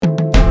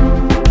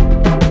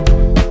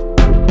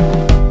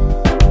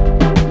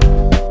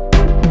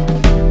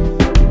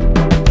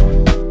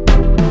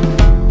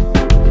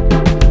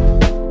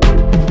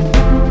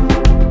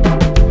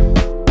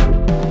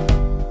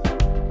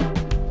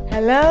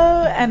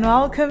and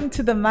welcome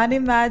to the Money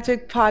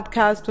Magic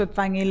Podcast with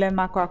Vangile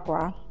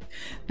Makwakwa.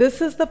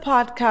 This is the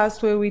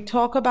podcast where we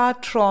talk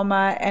about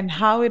trauma and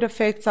how it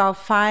affects our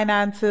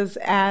finances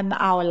and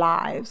our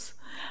lives.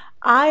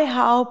 I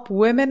help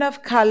women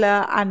of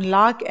color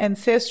unlock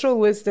ancestral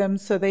wisdom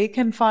so they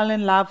can fall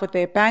in love with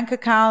their bank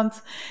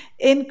accounts,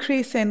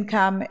 increase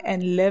income,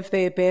 and live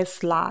their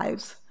best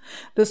lives.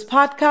 This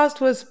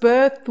podcast was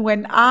birthed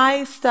when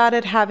I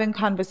started having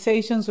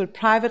conversations with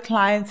private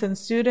clients and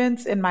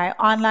students in my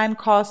online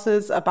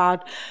courses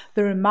about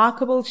the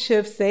remarkable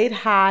shifts they'd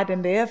had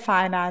in their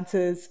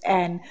finances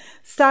and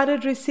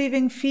started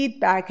receiving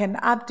feedback and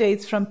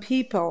updates from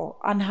people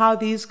on how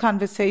these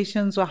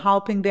conversations were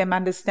helping them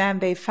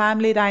understand their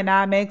family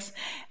dynamics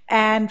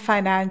and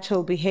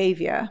financial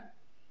behavior.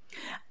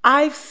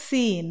 I've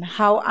seen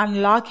how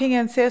unlocking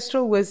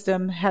ancestral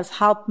wisdom has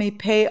helped me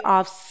pay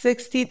off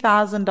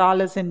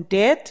 $60,000 in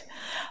debt,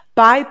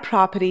 buy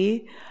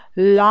property,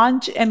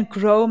 launch and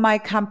grow my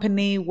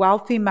company,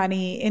 Wealthy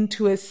Money,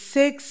 into a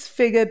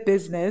six-figure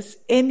business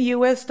in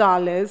US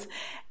dollars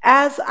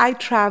as I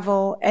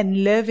travel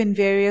and live in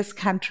various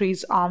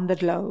countries on the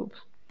globe.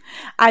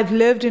 I've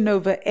lived in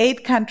over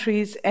 8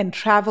 countries and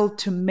traveled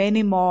to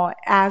many more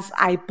as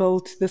I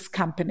built this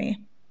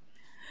company.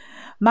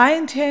 My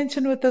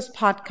intention with this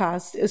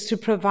podcast is to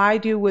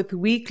provide you with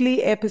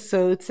weekly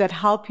episodes that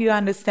help you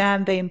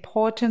understand the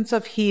importance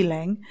of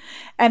healing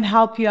and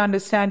help you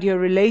understand your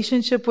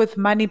relationship with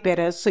money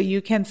better so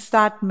you can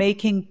start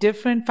making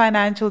different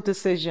financial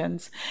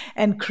decisions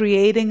and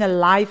creating a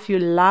life you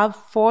love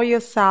for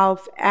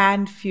yourself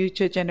and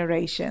future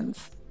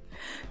generations.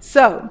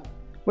 So,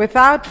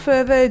 without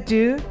further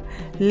ado,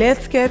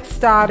 let's get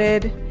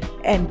started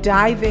and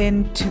dive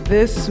into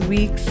this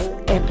week's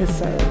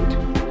episode.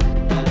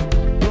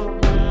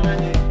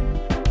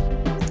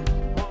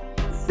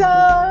 So,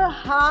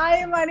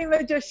 hi, Money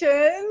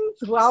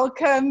Magicians.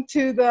 Welcome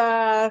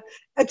to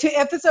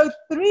episode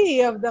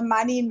 3 of the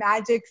Money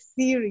Magic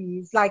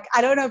series. I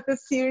don't know if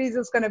this series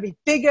is going to be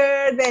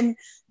bigger than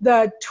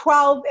the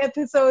 12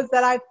 episodes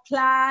that I've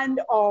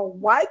planned or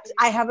what.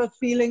 I have a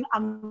feeling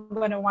I'm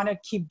going to want to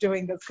keep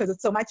doing this because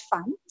it's so much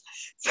fun.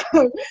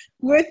 So,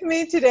 with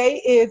me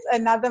today is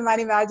another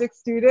Money Magic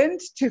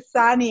student,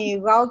 Thusani.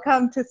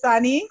 Welcome,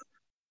 Thusani.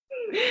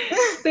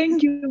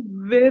 Thank you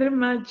very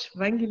much,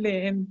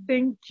 Vangile, and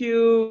thank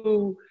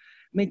you,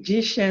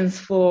 magicians,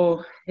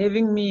 for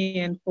having me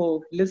and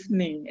for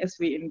listening as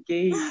we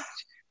engage.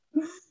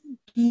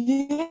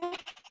 Yeah.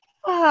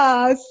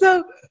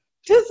 So,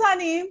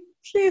 Thusani,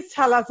 please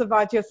tell us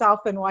about yourself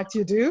and what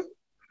you do.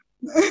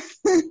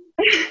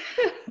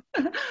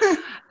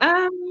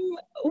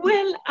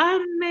 Well,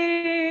 I'm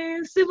a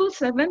civil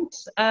servant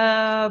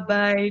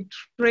by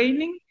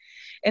training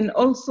and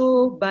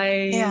also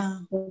by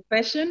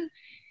profession.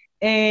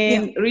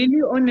 And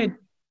really on a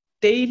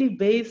daily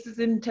basis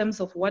in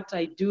terms of what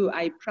I do,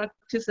 I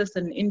practice as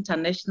an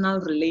international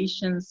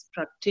relations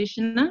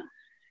practitioner.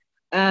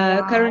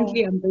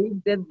 Currently, I'm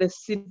based at the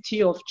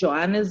city of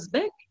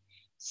Johannesburg.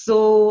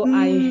 So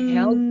I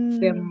help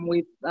them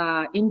with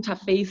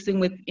interfacing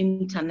with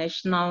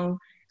international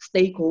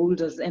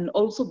stakeholders and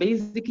also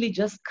basically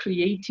just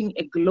creating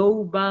a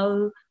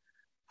global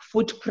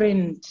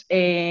footprint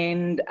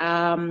and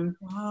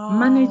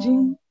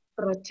managing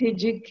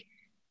strategic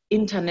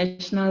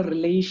international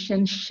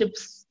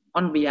relationships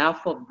on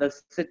behalf of the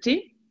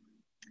city.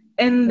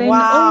 And then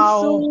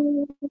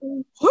also...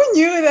 Who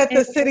knew that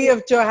the city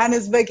of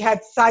Johannesburg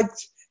had such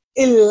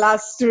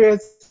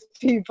illustrious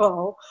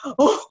people?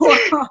 Oh,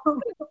 wow.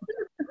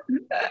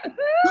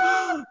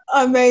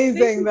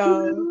 Amazing,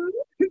 though.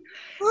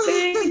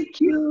 Thank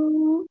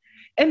you.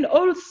 And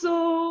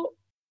also,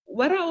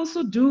 what I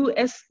also do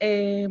as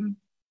a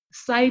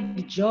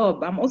side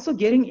job, I'm also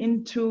getting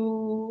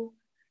into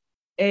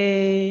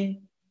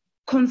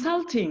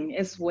consulting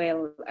as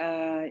well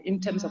in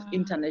terms of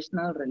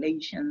international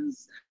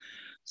relations.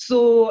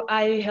 So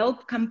I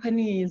help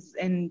companies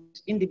and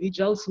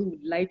individuals who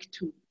would like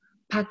to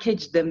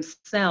package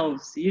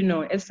themselves,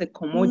 as a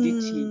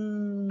commodity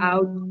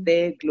out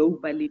there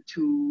globally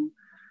to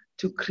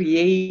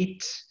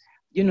create,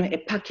 a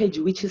package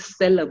which is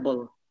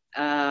sellable,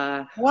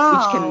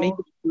 which can make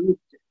a good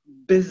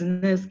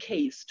business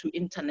case to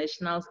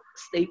international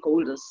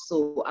stakeholders.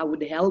 So I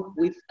would help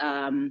with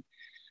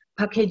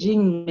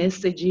packaging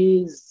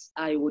messages.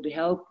 I would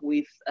help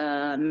with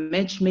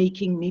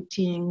matchmaking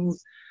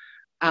meetings.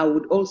 I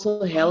would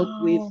also help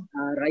with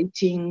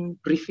writing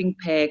briefing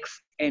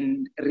packs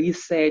and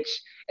research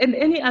and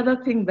any other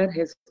thing that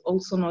has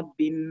also not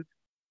been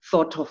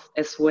thought of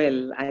as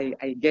well,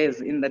 I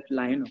guess, in that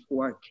line of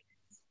work.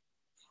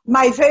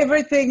 My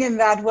favorite thing in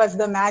that was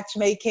the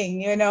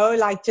matchmaking,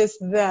 just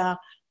the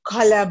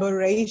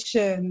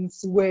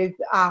collaborations with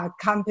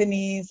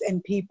companies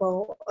and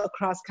people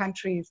across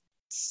countries.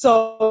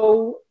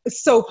 So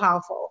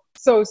powerful.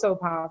 So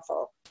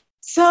powerful.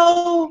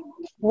 So,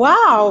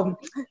 wow.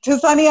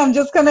 Thusani, I'm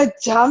just going to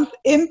jump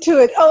into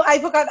it. Oh, I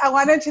forgot. I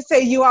wanted to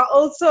say you are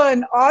also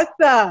an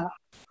author.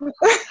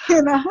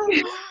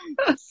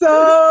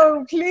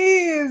 So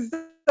please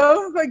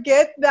don't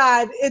forget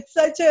that. It's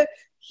such a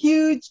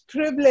huge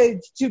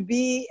privilege to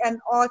be an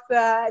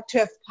author, to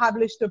have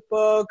published a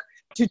book,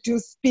 to do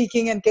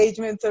speaking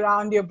engagements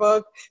around your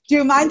book. Do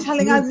you mind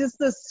telling us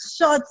just a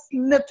short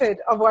snippet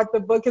of what the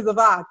book is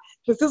about?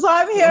 This is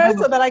why I'm here,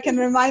 so that I can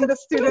remind the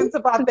students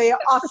about their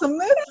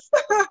awesomeness.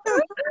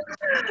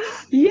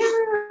 Yeah,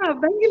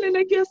 Bangile,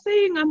 like you're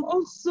saying, I'm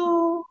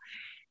also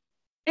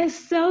a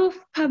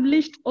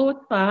self-published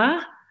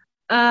author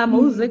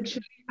who's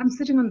actually, I'm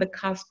sitting on the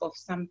cusp of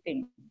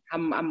something.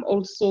 I'm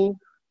also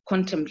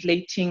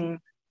contemplating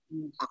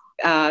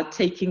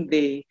taking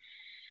the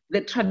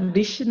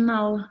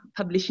traditional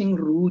publishing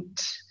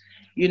route.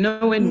 You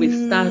know, when we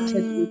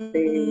started with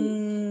the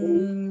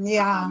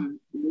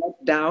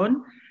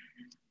lockdown,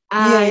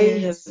 I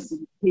have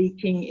been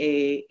taking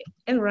a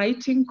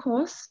writing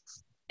course,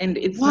 and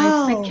it's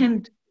my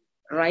second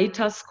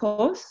writer's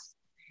course.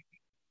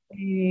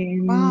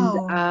 And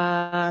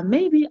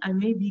maybe I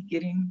may be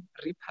getting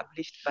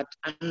republished, but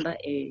under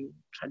a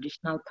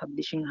traditional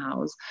publishing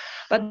house.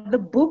 But the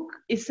book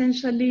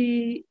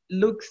essentially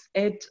looks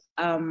at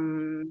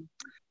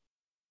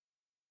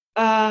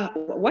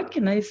what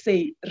can I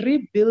say?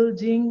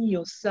 Rebuilding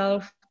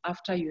yourself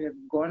after you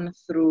have gone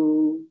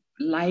through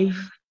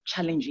life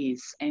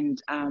challenges,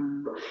 and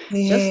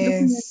just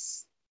looking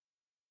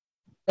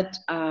at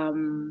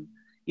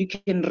you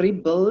can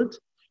rebuild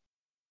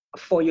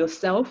for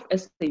yourself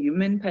as a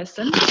human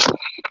person.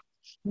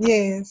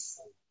 Yes.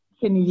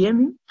 Can you hear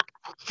me?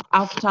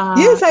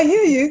 Yes, I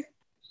hear you.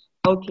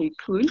 Okay,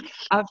 cool.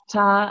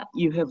 After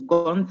you have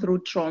gone through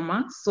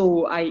trauma,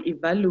 so I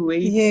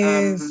evaluate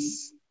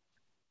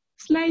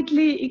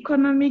slightly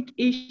economic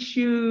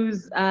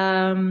issues,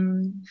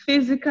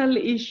 physical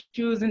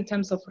issues in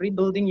terms of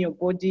rebuilding your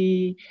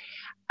body.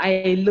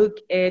 I look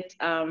at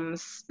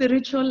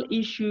spiritual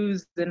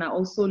issues, and I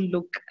also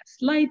look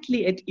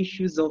slightly at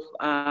issues of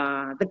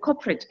the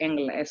corporate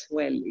angle as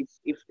well,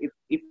 if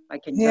I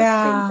can just say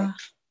that.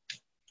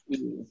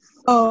 Yes.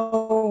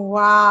 Oh,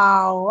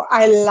 wow.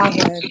 I love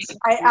it.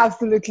 I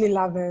absolutely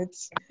love it.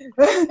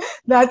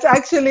 That's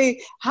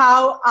actually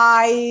how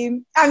I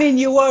mean,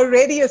 you were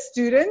already a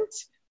student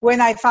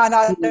when I found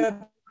out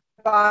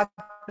about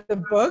the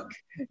book,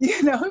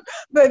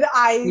 but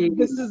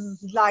this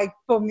is like,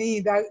 for me,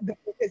 that the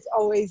book is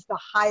always the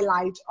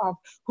highlight of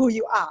who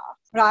you are,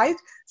 right?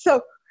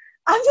 So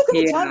I'm just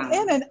going to jump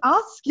in and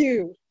ask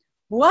you,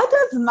 what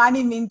does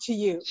money mean to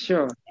you?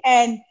 Sure.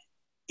 And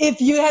if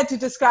you had to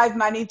describe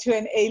money to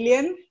an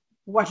alien,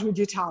 what would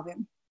you tell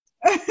them?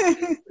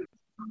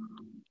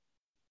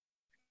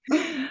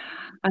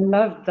 I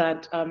love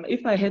that.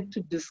 If I had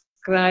to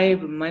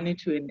describe money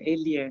to an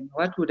alien,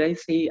 what would I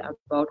say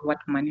about what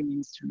money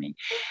means to me?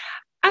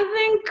 I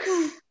think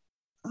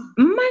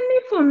money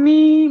for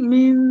me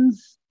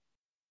means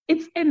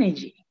it's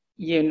energy,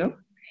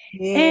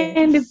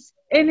 and it's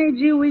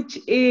energy which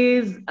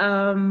is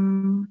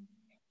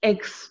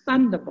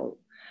expandable.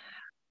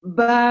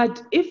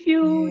 But if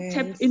you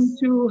tap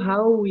into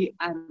how we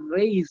are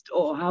raised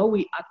or how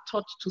we are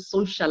taught to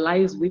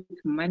socialize with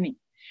money,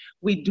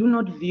 we do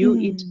not view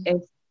it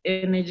as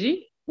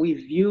energy. We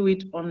view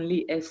it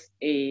only as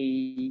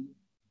a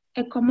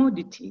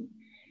commodity.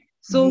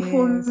 So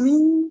for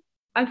me,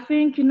 I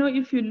think,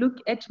 if you look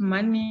at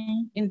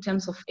money in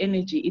terms of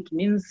energy, it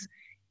means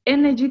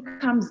energy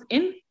comes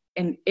in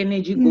and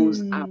energy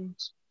goes out.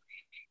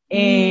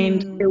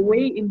 And the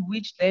way in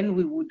which then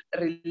we would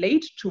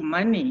relate to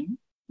money,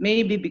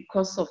 maybe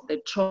because of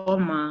the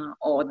trauma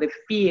or the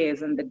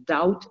fears and the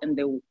doubt and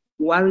the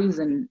worries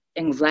and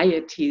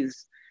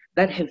anxieties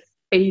that have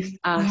faced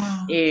us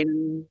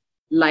in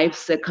life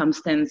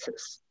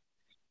circumstances.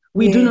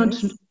 We do not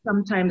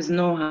sometimes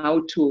know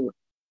how to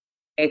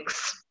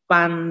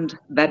expand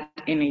that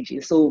energy.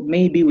 So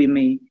maybe we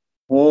may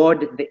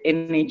hoard the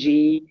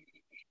energy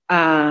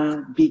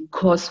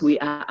because we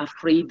are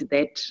afraid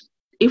that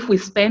if we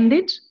spend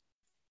it,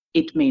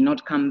 it may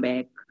not come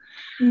back.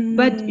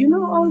 But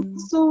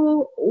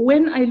also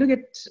when I look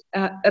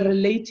at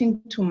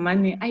relating to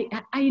money,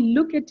 I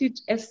look at it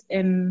as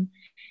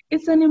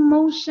it's an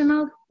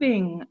emotional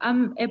thing.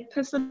 I'm a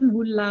person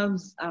who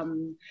loves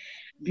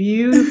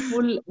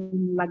beautiful,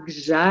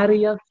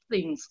 luxurious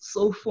things.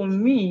 So for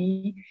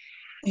me,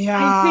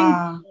 I think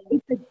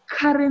it's a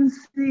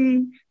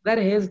currency that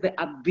has the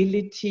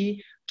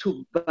ability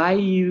to buy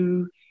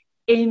you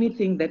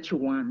anything that you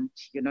want,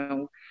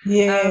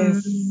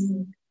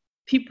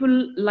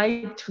 People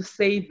like to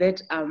say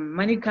that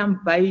money can't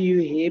buy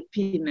you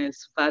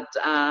happiness, but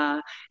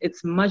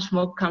it's much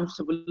more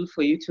comfortable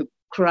for you to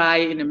cry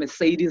in a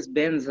Mercedes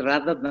Benz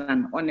rather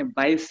than on a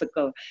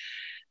bicycle.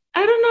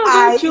 I don't know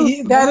about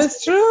you. That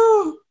is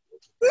true.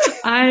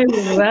 I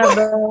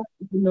rather,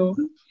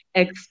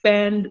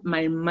 expend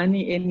my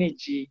money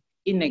energy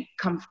in a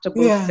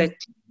comfortable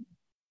setting.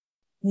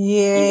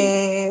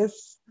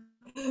 Yes.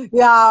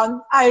 Yeah,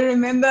 I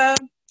remember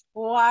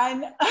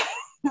one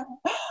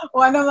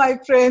of my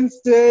friends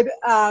did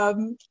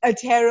a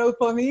tarot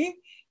for me,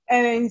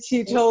 And then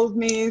she told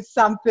me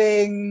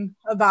something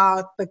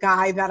about the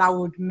guy that I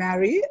would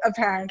marry,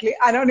 apparently.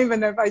 I don't even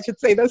know if I should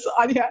say this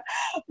on here.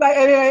 But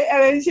anyway,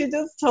 and then she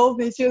just told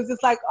me, she was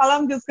just like, all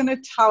I'm just going to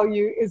tell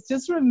you is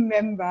just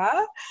remember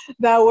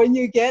that when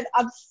you get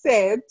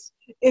upset,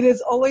 it is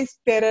always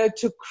better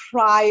to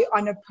cry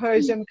on a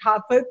Persian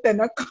carpet than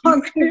a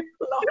concrete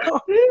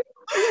floor.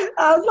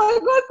 I was like,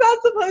 what's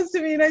that supposed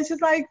to mean? And she's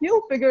like,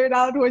 you'll figure it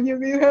out when you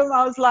meet him.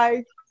 I was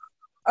like,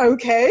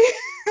 okay.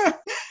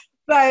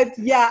 But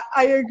yeah,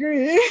 I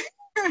agree.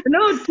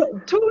 No,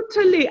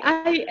 totally.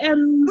 I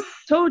am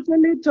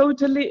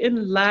totally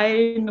in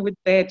line with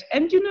that.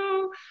 And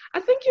I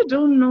think you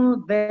don't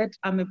know that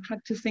I'm a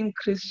practicing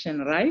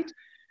Christian, right?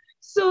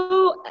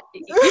 So,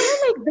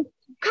 like the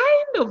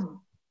kind of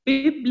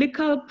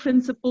biblical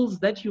principles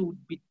that you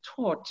would be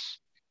taught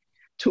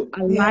to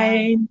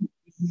align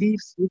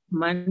beliefs with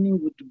money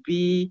would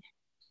be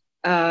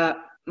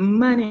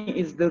money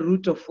is the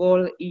root of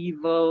all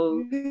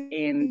evil,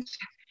 and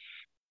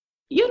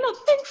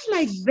things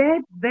like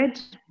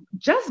that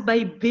just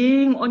by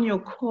being on your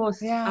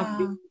course have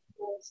been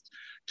forced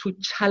to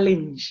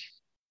challenge.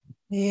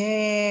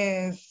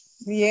 Yes,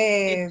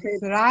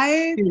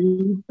 right?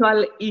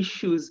 Spiritual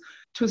issues,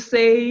 to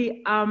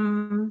say,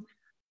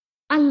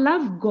 I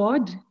love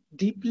God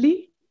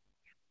deeply,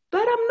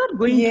 but I'm not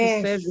going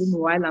to serve him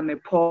while I'm a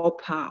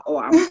pauper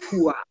or I'm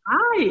poor.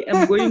 I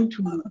am going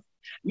to,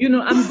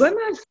 I'm going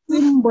to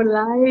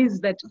symbolize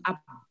that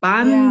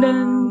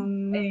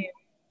abundance.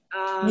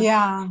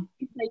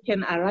 If I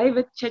can arrive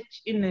at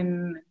church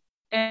in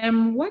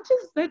what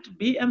is that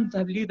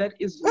BMW that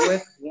is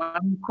worth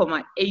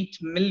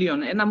 1.8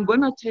 million? And I'm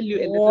going to tell you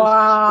a little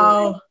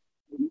story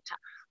later.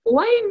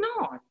 Why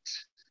not?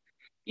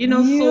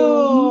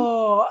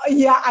 So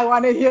yeah, I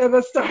want to hear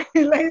the story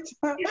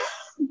later.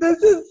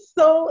 This is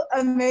so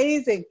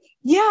amazing.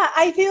 Yeah,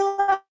 I feel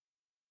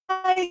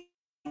like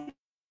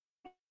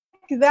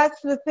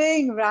that's the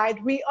thing, right?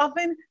 We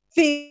often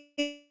feel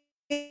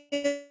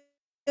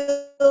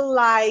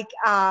like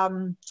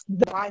the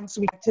ones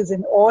we is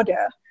in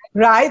order,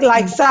 right?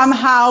 Like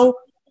somehow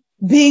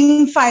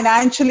being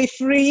financially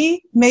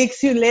free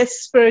makes you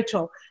less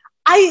spiritual.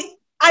 I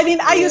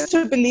mean, I used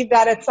to believe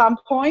that at some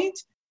point,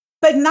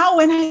 but now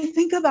when I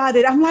think about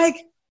it, I'm like,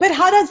 but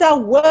how does that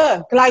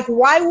work? Like,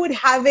 why would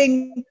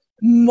having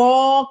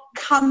more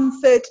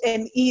comfort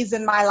and ease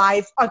in my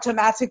life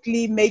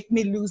automatically make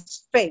me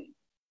lose faith?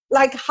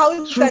 Like, how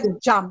does that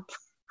jump?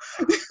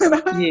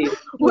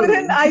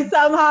 Wouldn't I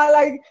somehow,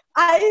 like,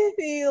 I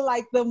feel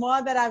like the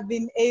more that I've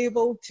been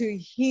able to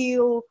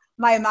heal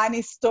my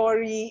money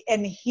story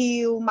and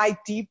heal my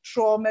deep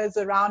traumas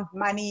around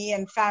money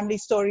and family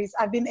stories,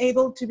 I've been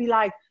able to be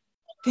like,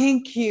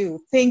 thank you.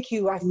 I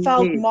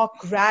felt more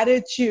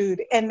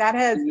gratitude. And that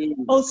has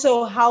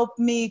also helped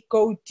me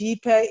go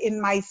deeper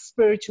in my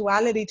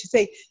spirituality to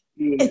say,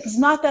 it's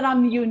not that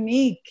I'm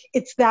unique.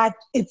 It's that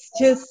it's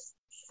just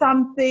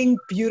something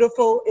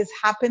beautiful is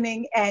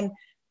happening. And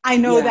I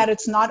know that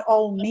it's not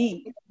all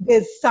me.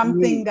 There's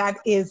something that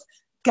is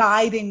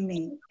guiding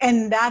me.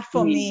 And that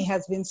for me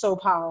has been so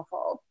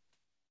powerful.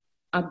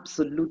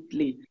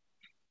 Absolutely.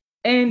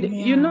 And,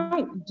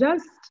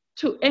 just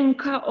to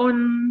anchor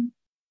on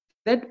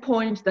that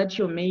point that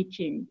you're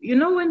making,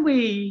 when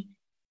we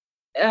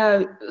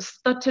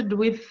started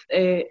with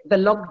the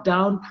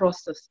lockdown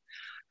process,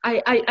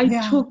 I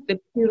took the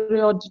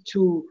period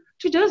to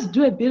just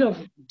do a bit of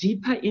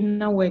deeper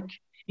inner work,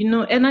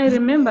 and I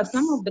remember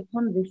some of the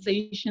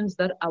conversations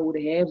that I would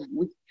have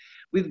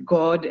with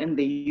God and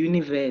the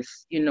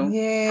universe, I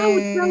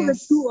would tell the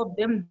two of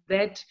them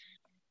that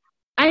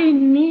I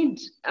need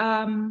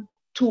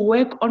to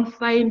work on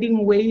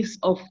finding ways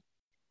of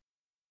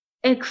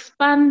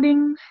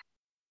expanding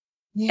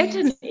at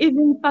an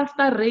even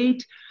faster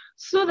rate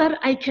so that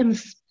I can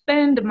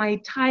spend my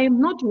time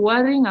not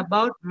worrying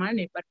about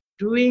money, but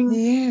doing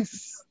the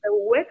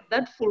work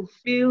that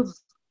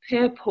fulfills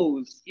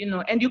purpose,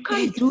 and you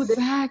can't do that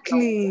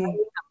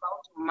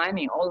about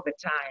money all the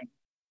time.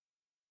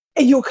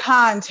 You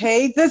can't,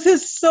 hey? This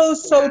is so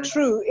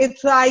true.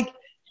 It's like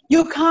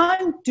you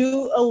can't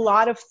do a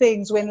lot of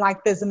things when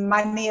like there's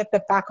money at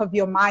the back of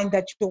your mind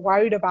that you're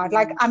worried about.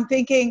 Like I'm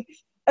thinking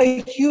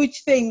a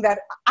huge thing that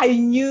I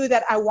knew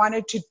that I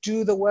wanted to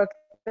do the work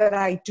that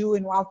I do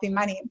in Wealthy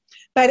Money.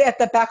 But at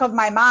the back of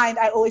my mind,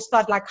 I always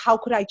thought like, how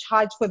could I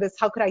charge for this?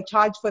 How could I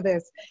charge for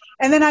this?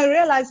 And then I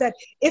realized that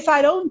if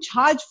I don't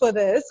charge for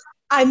this,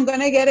 I'm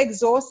going to get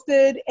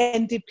exhausted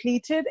and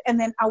depleted, and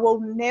then I will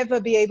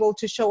never be able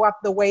to show up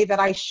the way that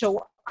I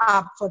show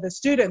up for the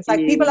students. Like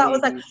people are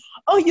always like,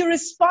 oh, you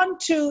respond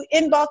to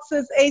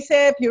inboxes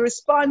ASAP, you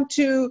respond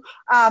to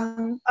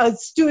a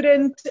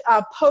student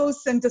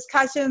posts and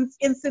discussions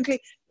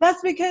instantly.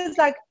 That's because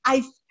like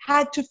I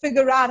had to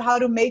figure out how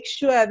to make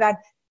sure that,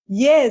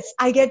 yes,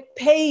 I get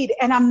paid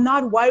and I'm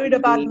not worried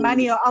about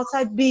money, or else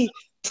I'd be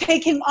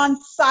taking on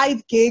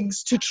side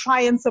gigs to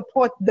try and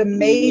support the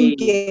main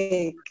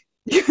gig.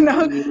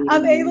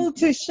 I'm able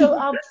to show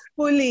up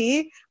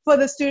fully for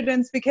the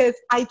students because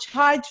I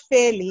charge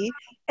fairly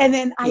and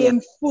then I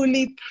am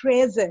fully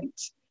present.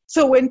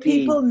 So when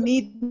people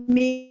need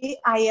me,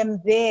 I am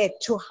there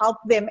to help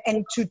them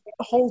and to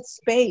hold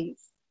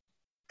space.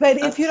 But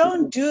if you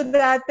don't do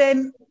that,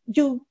 then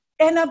you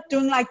end up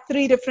doing like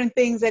 3 different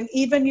things, and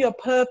even your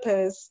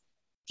purpose,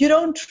 you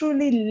don't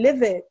truly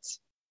live it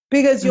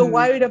because you're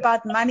worried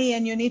about money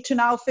and you need to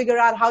now figure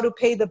out how to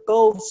pay the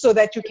bills so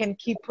that you can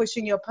keep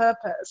pushing your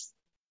purpose.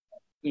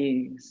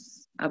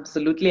 Yes,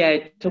 absolutely.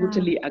 I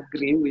totally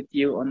agree with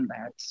you on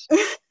that.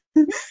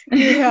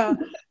 Yeah.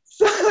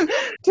 So,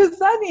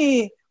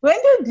 Thusani, when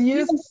did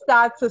you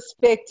start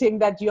suspecting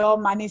that your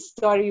money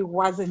story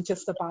wasn't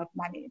just about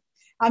money?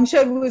 I'm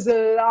sure it was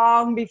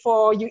long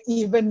before you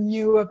even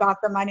knew about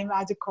the Money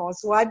Magic course.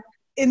 What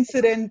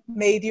incident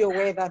made you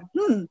aware that,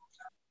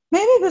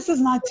 maybe this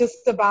is not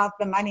just about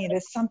the money,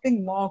 there's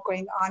something more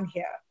going on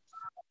here?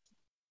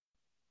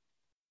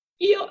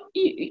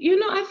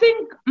 I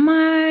think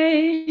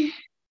my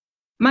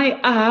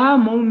aha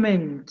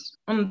moment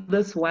on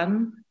this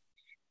one,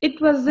 it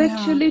was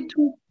actually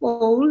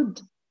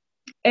twofold.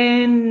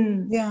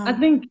 And I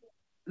think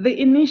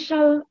the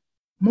initial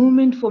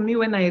moment for me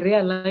when I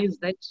realized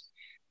that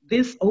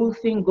this whole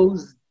thing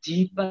goes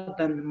deeper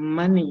than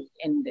money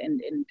and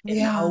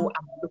how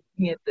I'm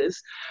looking at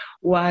this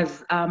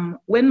was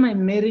when my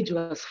marriage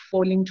was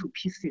falling to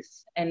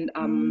pieces. And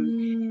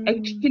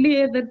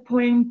actually at that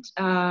point,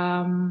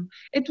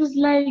 it was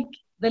like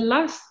the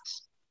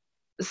last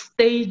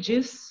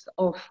stages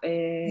of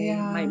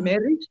my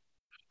marriage.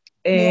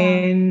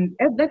 And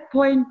at that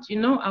point,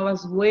 I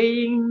was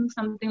weighing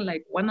something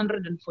like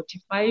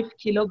 145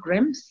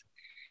 kilograms.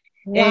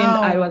 And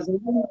I was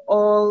having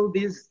all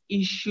these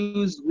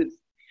issues with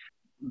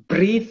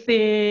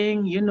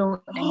breathing,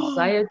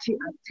 anxiety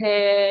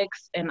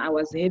attacks, and I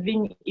was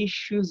having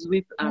issues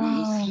with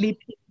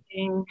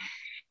sleeping.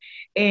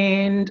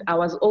 And I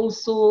was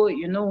also,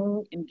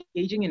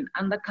 engaging in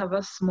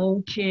undercover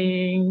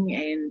smoking.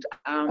 And,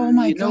 Oh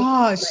my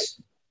gosh. like,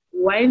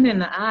 Wine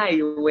and I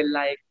were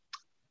like,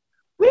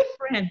 we're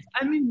friends.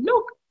 I mean,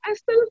 look, I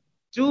still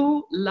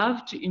do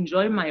love to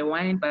enjoy my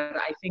wine, but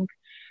I think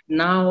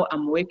now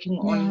I'm working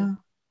on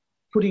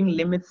putting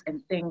limits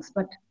and things.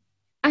 But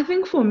I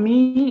think for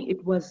me,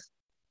 it was,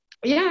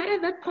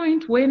 at that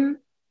point when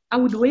I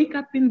would wake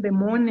up in the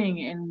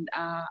morning and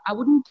I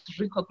wouldn't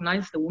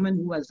recognize the woman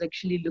who was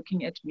actually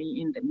looking at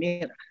me in the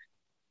mirror.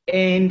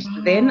 And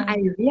then I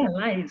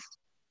realized,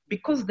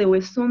 because there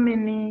were so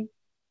many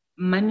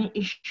money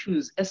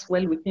issues as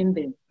well within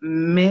the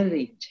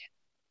marriage,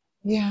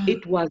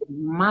 it was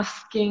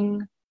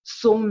masking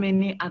so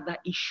many other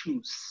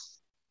issues.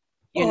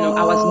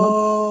 I was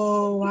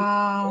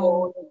not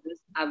all of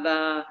these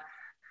other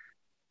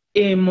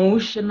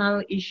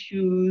emotional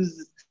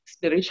issues,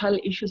 spiritual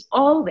issues,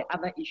 all the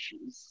other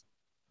issues.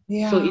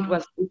 So it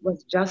was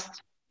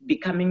just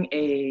becoming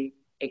a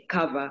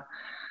cover.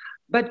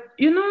 But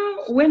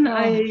when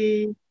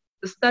I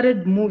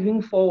started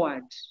moving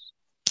forward,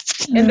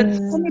 and it's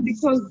funny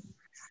because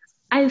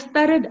I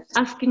started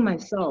asking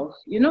myself,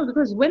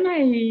 because when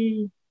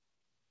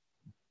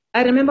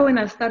I remember when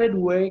I started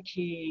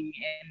working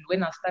and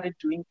when I started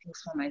doing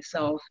things for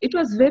myself, it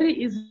was very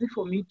easy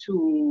for me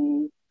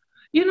to,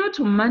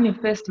 to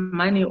manifest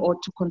money or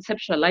to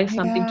conceptualize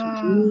something, to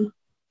dream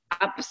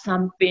up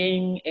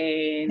something,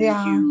 and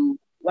you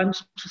want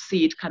to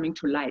see it coming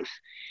to life.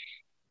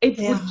 It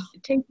would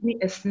take me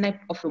a snap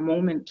of a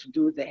moment to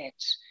do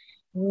that.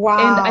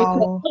 And I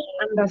could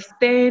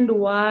understand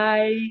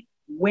why,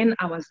 when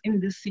I was in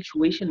this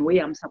situation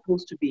where I'm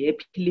supposed to be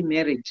happily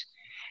married,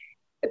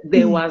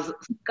 there was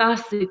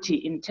scarcity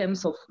in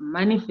terms of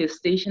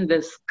manifestation.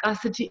 There's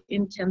scarcity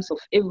in terms of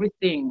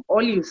everything.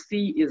 All you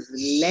see is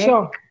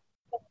lack.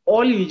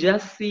 All you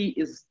just see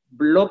is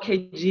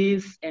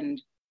blockages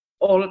and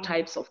all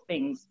types of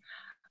things.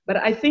 But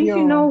I think,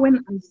 when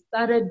I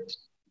started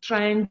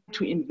trying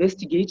to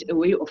investigate a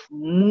way of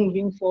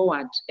moving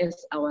forward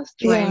as I was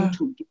trying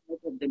to get out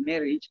of the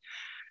marriage,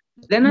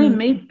 then I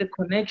made the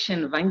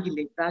connection,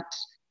 Vangile, that,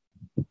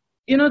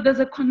 there's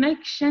a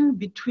connection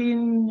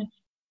between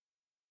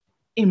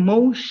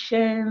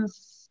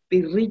emotions,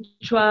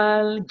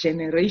 spiritual,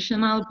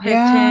 generational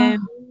pattern,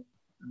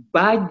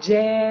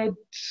 budget,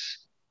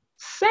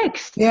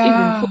 sex,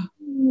 even for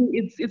me,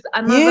 it's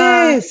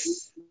another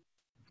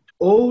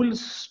whole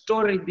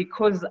story,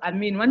 because I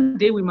mean, one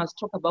day we must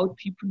talk about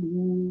people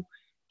who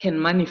can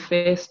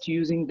manifest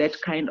using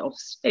that kind of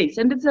space.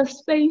 And it's a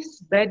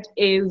space that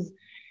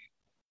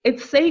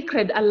it's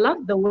sacred. I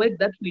love the work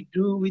that we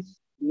do with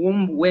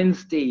Womb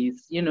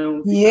Wednesdays,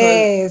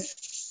 because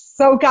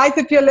So guys,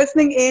 if you're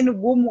listening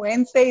in, Womb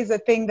Wednesday is a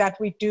thing that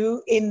we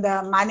do in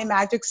the Money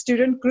Magic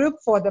student group.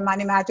 For the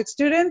Money Magic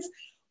students,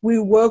 we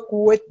work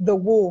with the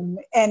womb.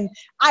 And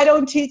I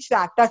don't teach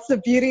that. That's the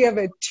beauty of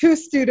it. 2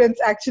 students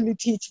actually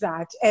teach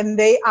that. And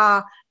they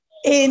are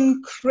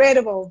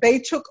incredible. They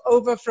took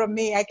over from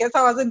me. I guess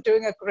I wasn't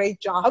doing a great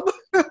job.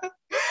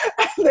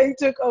 They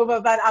took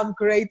over, but I'm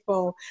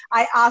grateful.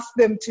 I asked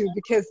them to,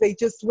 because they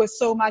just were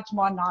so much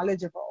more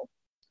knowledgeable.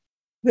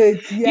 But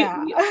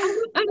I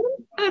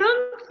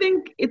don't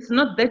think it's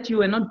not that you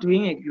were not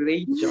doing a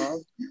great job,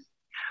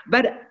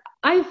 but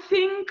I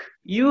think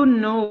you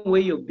know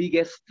where your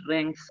biggest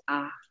strengths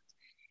are.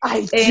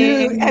 I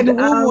do, and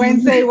Womb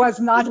Wednesday was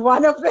not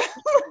one of them.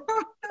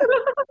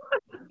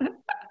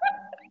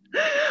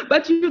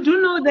 But you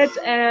do know that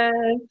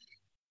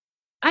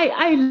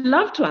I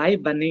love to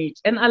hibernate,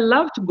 and I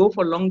love to go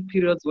for long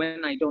periods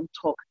when I don't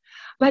talk.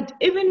 But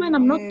even when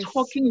I'm not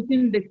talking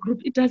within the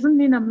group, it doesn't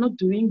mean I'm not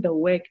doing the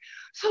work.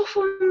 So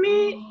for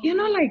me,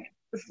 like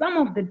some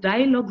of the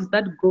dialogues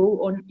that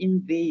go on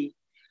in there,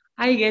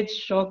 I get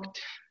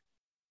shocked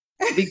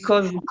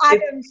because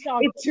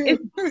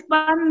it's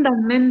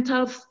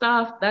fundamental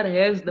stuff that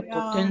has the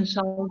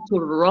potential to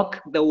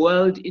rock the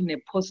world in a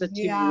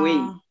positive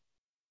way.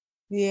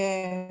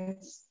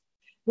 Yes.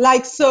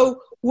 Like,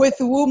 so with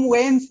Womb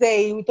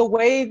Wednesday, the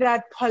way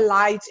that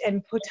Polite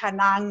and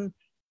Puthanang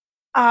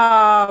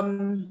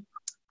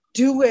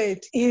do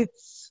it,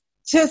 it's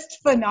just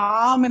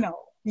phenomenal.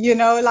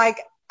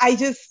 Like,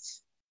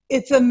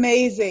 it's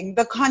amazing.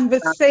 The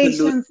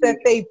conversations that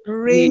they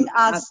bring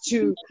us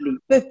to,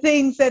 the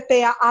things that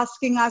they are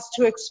asking us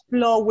to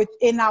explore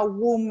within our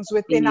wombs,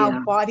 within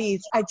our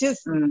bodies. I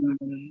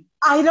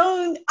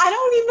don't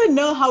even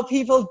know how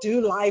people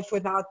do life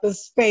without the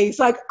space.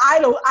 Like, I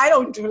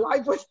don't do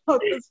life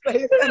without the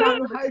space. And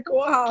I'm like,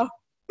 wow.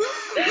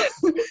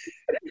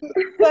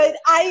 But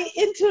I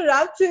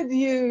interrupted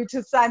you,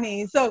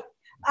 Thusani. So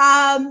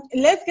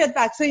let's get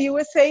back. So you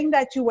were saying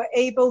that you were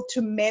able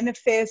to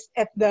manifest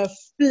at the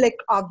flick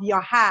of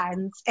your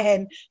hands,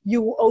 and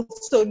you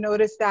also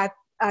noticed that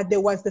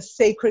there was the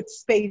sacred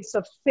space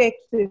of sex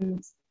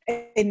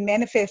in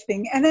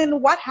manifesting. And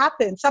then what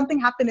happened? Something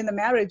happened in the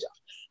marriage.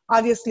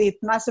 Obviously, it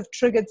must have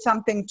triggered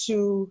something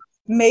to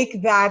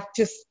make that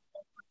just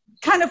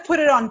kind of put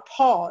it on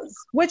pause,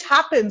 which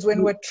happens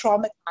when we're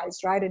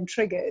traumatized, right, and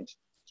triggered.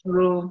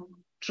 True.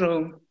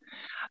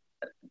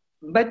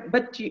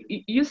 But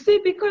you see,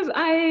 because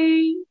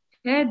I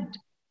had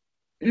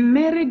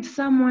married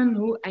someone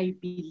who I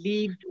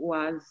believed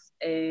was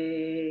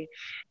and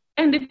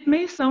it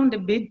may sound a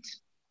bit,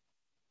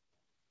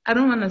 I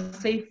don't want to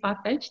say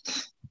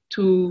far-fetched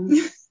to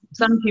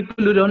some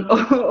people who don't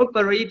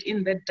operate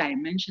in that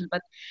dimension,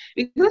 but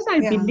because I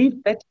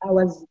believed that I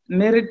was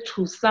married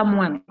to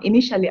someone,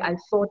 initially I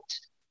thought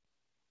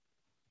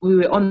we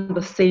were on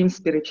the same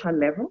spiritual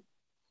level.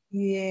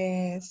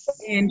 Yes.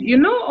 And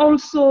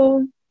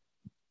also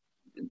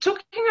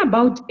talking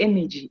about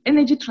energy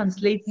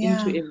translates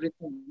into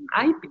everything.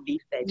 I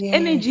believe that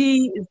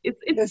energy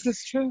this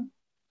is true.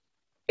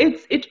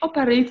 It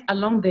operates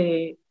along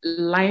the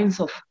lines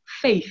of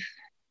faith,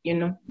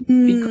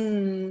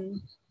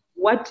 because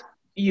what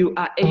you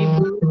are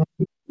able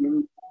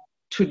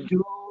to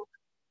do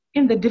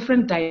in the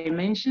different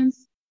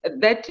dimensions,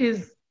 that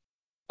is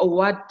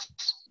what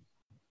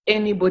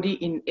anybody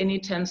in any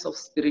terms of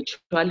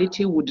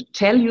spirituality would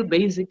tell you.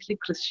 Basically,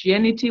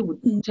 Christianity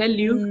would tell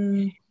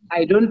you.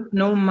 I don't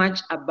know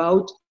much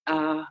about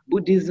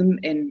Buddhism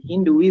and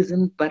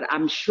Hinduism, but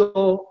I'm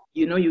sure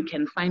you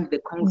can find the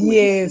congruence.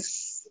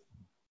 Yes.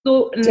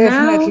 So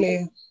definitely.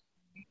 Now,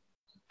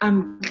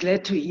 I'm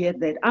glad to hear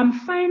that. I'm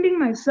finding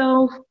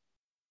myself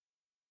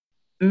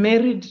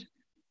married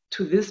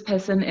to this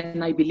person,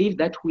 and I believe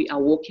that we are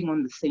walking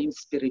on the same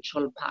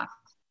spiritual path.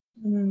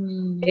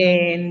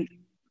 And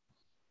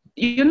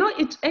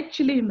it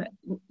actually,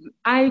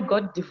 I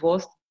got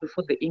divorced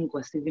before the ink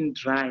was even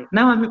dry.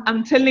 Now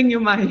I'm telling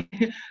you my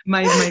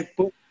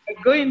book. I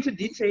go into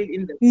detail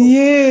in the book.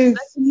 Yes.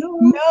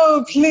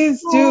 No, please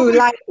do.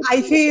 Like,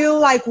 I feel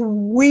like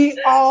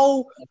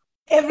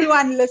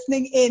everyone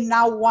listening in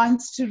now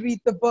wants to read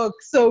the book.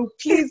 So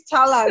please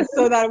tell us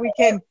so that we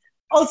can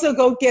also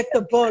go get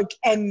the book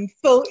and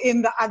fill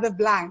in the other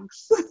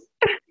blanks.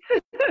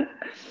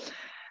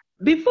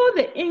 Before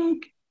the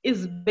ink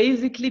is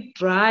basically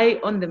dry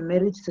on the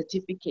marriage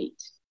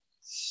certificate.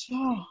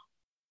 Sure.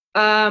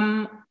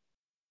 The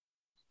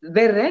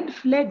red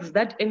flags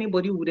that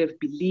anybody would have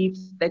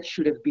believed that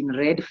should have been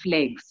red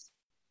flags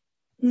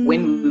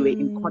when we were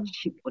in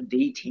courtship or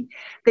dating,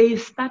 they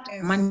start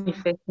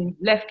manifesting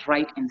left,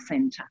 right, and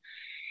center.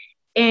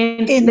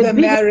 And in the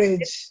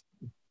marriage.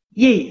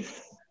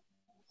 Yes.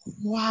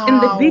 Wow.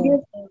 And the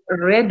biggest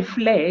red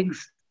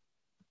flags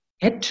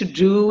had to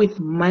do with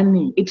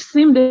money. It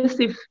seemed as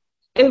if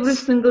every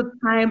single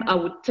time I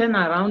would turn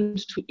around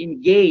to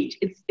engage,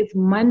 it's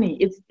money.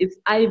 It's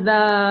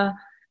either,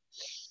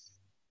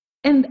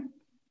 and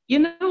you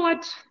know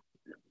what?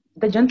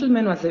 The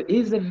gentleman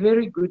is a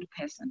very good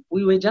person.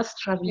 We were just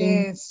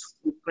traveling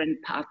to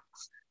different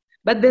paths.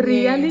 But the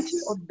reality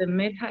of the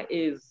matter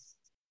is,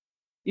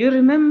 you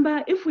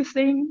remember, if we're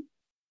saying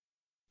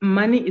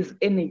money is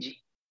energy.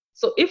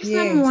 So if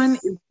someone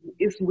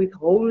is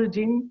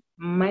withholding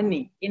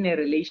money in a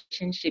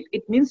relationship,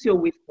 it means you're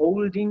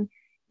withholding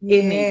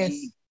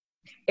energy.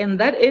 And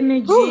that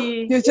energy...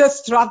 Ooh, you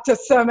just dropped a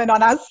sermon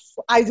on us.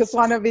 I just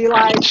want to be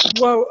like,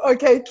 whoa,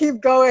 okay,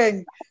 keep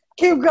going.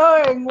 Keep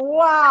going.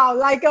 Wow,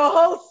 like a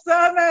whole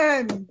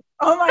sermon.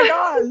 Oh my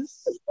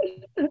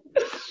gosh.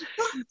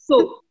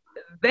 So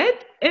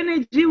that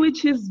energy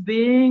which is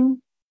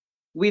being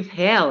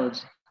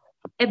withheld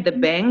at the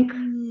bank,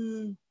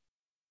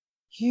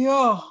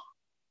 Yeah.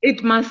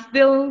 It must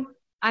still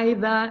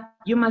either,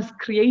 you must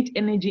create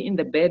energy in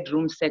the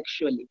bedroom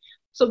sexually.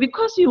 So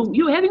because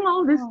you're having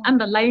all these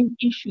underlying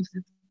issues,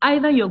 it's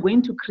either you're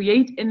going to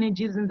create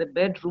energies in the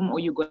bedroom or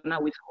you're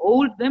gonna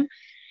withhold them.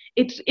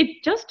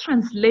 It just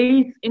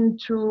translates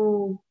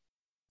into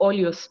all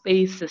your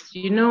spaces.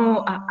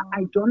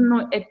 I don't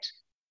know it.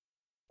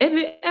 Have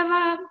you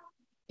ever?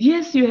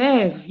 Yes, you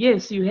have.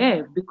 Yes, you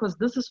have, because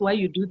this is why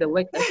you do the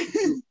work that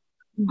you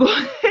do.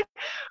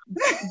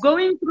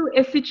 Going through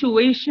a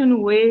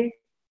situation where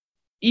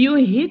you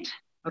hit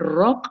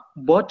rock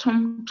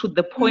bottom to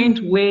the point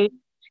where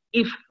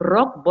if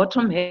rock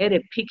bottom had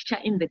a picture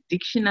in the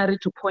dictionary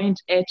to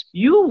point at,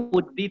 you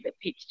would be the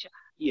picture,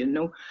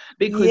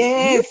 because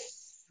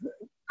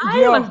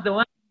I was the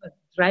one who was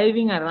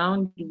driving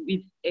around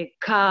with a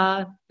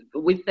car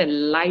with a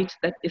light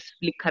that is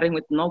flickering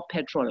with no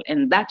petrol,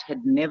 and that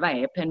had never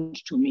happened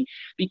to me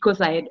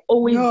because I had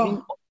always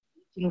been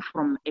operating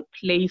from a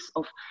place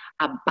of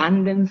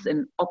abundance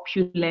and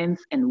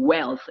opulence and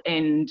wealth.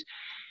 And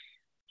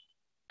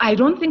I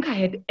don't think I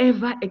had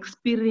ever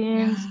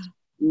experienced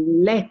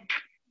lack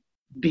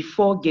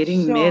before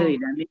getting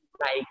married. I mean,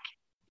 like,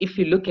 if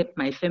you look at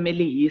my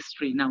family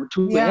history now,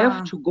 to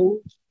have to go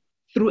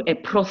through a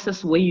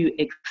process where you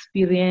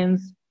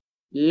experience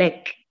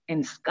lack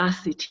and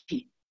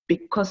scarcity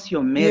because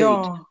you're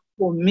married,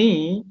 for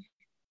me,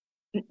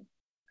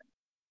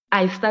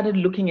 I started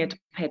looking at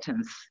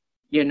patterns.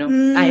 I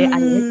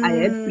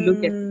had to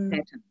look at the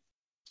patterns.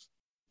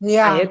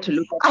 Yeah. I had to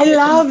look at I patterns.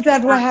 love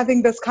that we're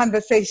having this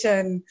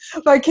conversation.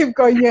 But keep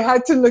going. You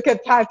had to look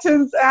at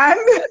patterns. And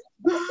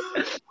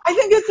I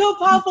think it's so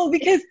powerful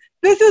because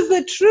this is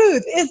the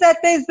truth, is that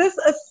there's this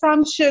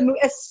assumption,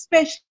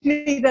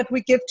 especially that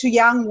we give to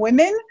young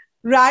women,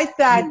 right?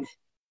 That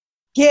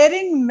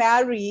getting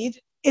married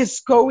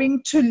is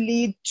going to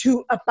lead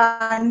to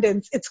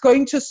abundance. It's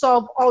going to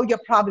solve all your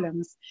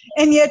problems.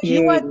 And yet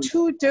you are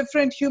two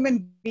different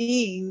human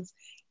beings.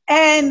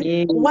 And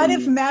what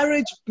if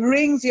marriage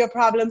brings your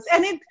problems?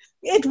 And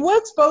it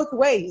works both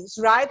ways,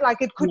 right?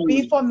 Like it could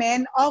be for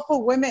men or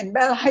for women.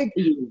 But like,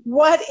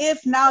 what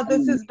if now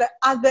this is the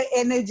other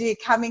energy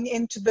coming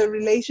into the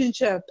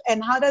relationship?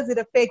 And how does it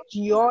affect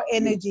your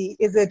energy?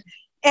 Is it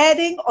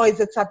adding or is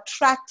it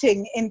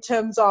subtracting in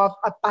terms of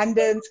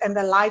abundance and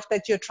the life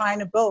that you're trying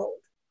to build?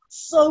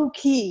 So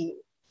key.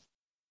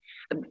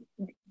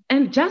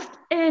 And just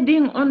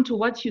adding on to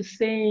what you're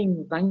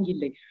saying,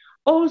 Vangile,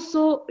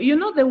 also,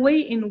 the way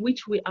in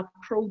which we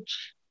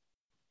approach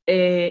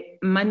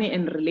money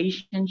and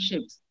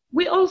relationships,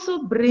 we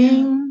also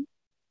bring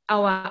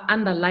our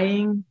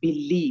underlying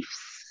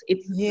beliefs.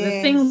 It's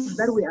the things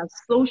that we are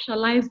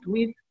socialized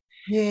with,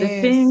 the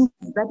things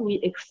that we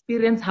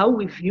experience, how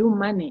we view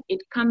money.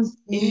 It comes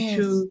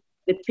into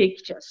the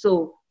picture.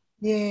 So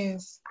I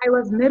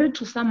was married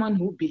to someone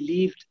who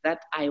believed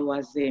that I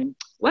was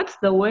what's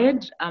the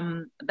word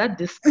that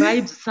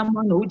describes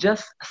someone who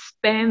just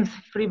spends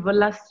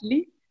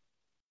frivolously?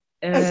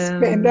 A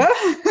spender.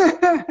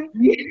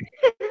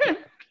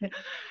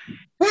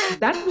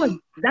 that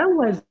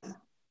was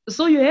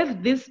so you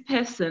have this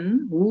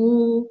person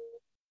who,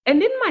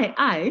 and in my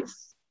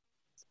eyes,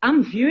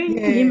 I'm viewing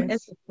him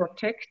as a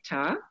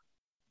protector,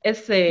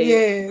 as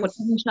a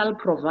potential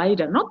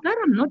provider. Not that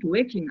I'm not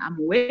working, I'm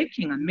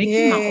working, I'm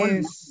making my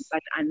own money.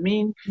 But I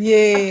mean,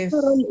 after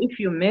all, if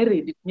you're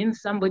married, it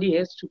means somebody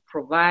has to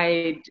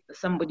provide,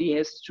 somebody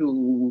has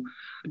to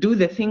do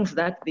the things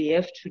that they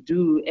have to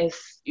do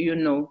as,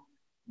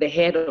 the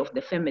head of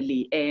the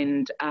family.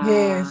 And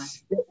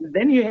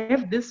then you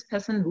have this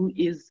person who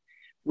is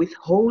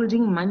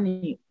withholding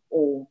money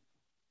or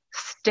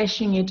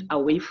stashing it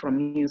away from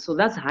you. So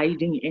that's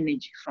hiding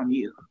energy from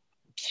you.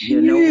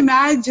 Can you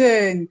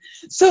imagine?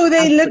 So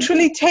they're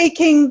literally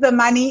taking the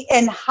money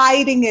and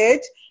hiding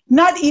it,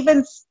 not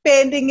even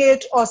spending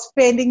it or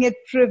spending it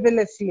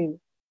frivolously.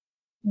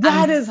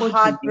 That is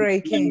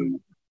heartbreaking.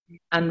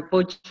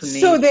 Unfortunately.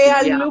 So they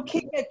are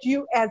looking at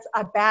you as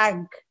a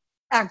bank,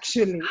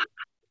 actually.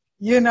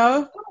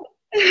 I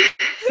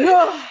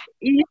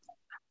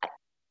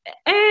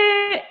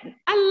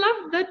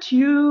love that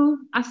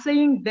you are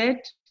saying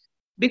that,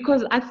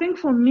 because I think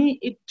for me,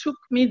 it took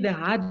me the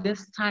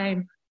hardest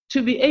time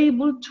to be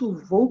able to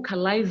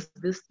vocalize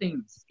these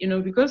things,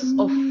 because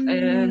of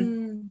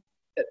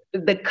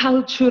the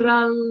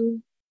cultural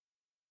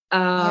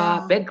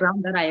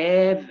background that I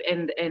have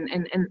and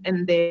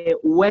the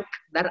work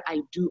that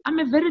I do. I'm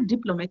a very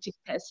diplomatic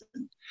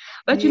person.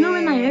 But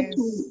when I had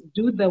to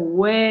do the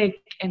work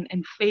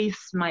and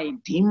face my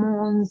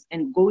demons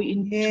and go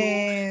into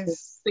the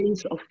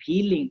space of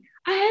healing,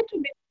 I had to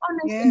be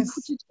honest and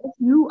put it as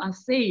you are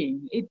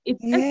saying.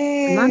 It's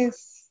not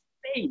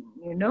saying,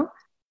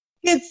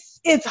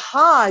 It's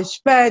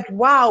harsh, but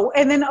wow.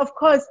 And then of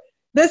course,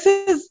 this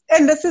is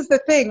the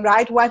thing,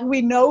 right? What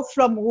we know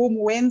from Womb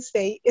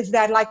Wednesday is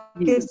that, like,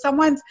 if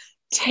someone's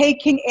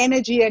taking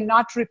energy and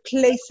not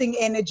replacing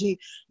energy,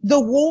 the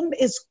womb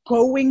is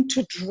going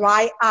to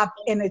dry up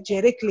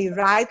energetically,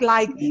 right?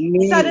 Like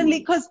suddenly,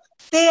 because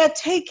they are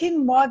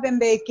taking more than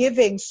they're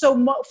giving.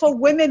 So for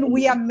women,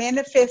 we are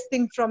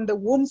manifesting from the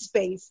womb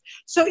space.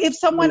 So if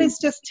someone is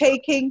just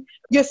taking,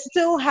 you're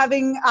still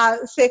having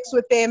sex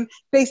with them,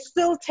 they're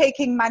still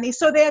taking money.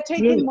 So they are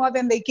taking more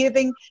than they're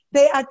giving.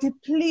 They are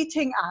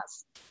depleting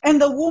us. And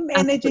the womb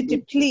energy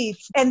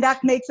depletes, and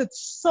that makes it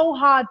so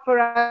hard for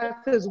us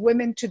as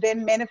women to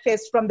then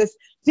manifest from this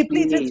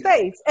depleted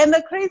space. And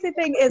the crazy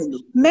thing is,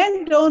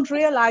 men don't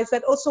realize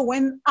that also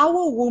when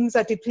our wombs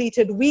are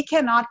depleted, we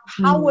cannot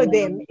power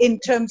them in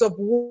terms of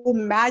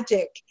womb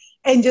magic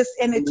and just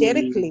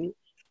energetically,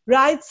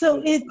 right?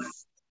 So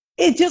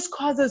it just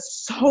causes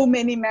so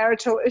many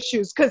marital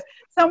issues because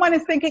someone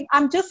is thinking,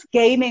 I'm just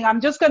gaining,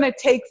 I'm just going to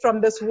take from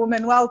this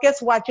woman. Well,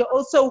 guess what? You're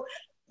also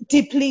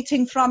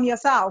depleting from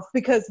yourself,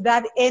 because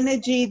that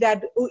energy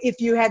that if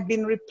you had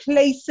been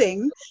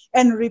replacing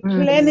and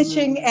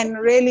replenishing and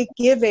really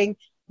giving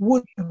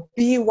would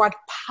be what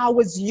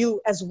powers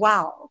you as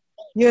well,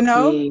 you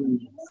know?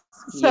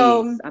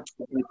 So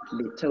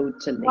absolutely,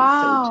 totally.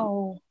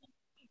 Wow.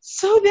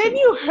 So then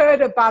you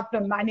heard about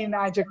the Money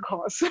Magic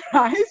course,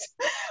 right?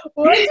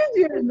 What did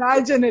you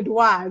imagine it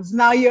was?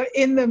 Now you're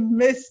in the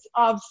midst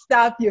of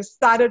stuff. You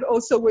started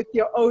also with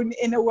your own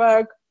inner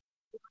work.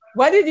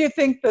 What did you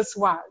think this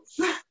was?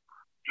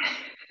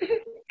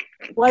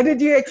 What did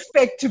you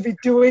expect to be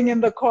doing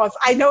in the course?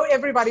 I know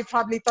everybody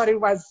probably thought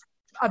it was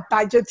a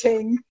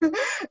budgeting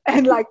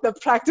and like the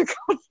practical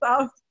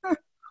stuff.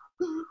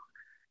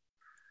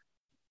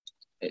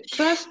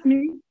 Trust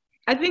me,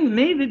 I think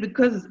maybe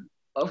because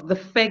of the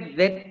fact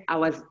that I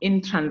was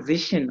in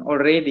transition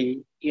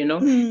already, you know,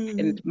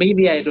 and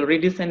maybe I'd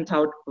already sent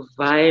out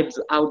vibes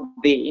out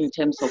there in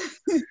terms of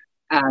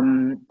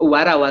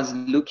what I was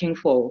looking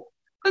for.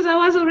 Because I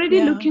was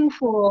already looking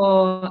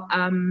for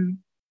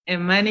a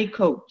money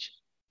coach.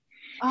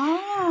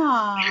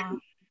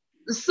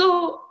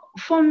 So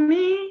for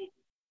me,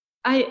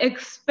 I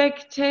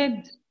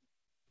expected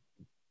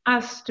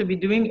us to be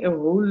doing a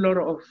whole lot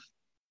of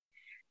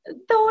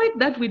the work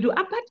that we do,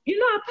 apart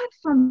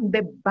from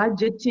the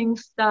budgeting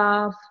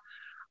stuff,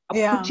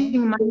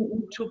 putting money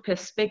into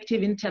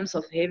perspective in terms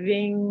of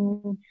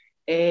having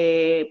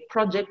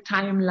project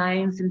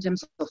timelines, in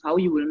terms of how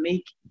you will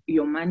make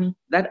your money,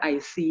 that I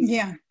see.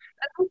 I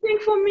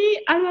think for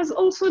me, I was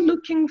also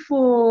looking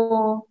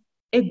for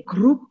a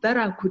group that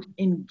I could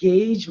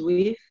engage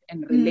with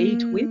and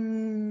relate with,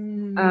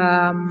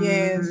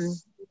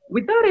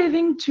 without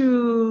having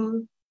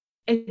to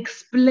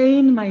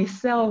explain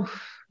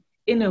myself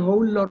in a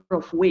whole lot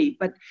of way.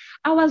 But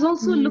I was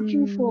also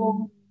looking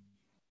for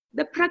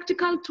the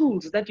practical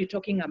tools that you're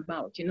talking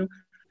about, you know,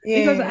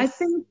 because I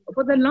think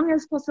for the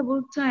longest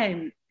possible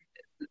time,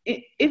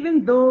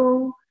 even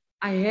though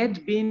I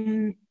had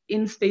been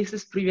in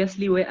spaces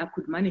previously where I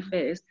could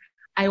manifest,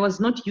 I was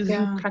not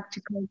using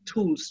practical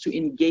tools to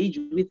engage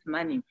with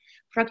money.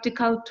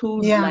 Practical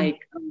tools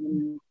like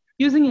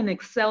using an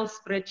Excel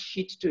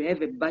spreadsheet to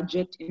have a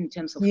budget in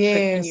terms of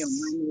tracking your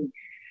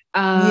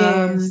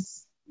money.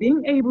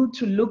 Being able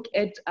to look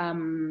at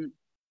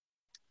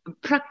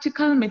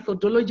practical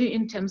methodology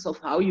in terms of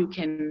how you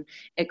can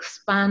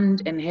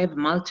expand and have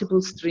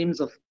multiple streams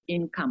of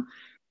income.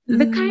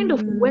 The kind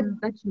of work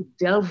that you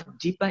delve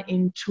deeper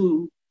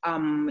into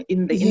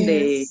in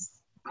the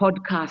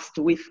podcast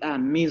with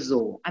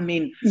Mizo. I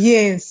mean,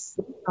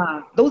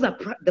 those are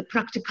the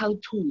practical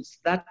tools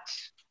that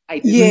I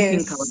didn't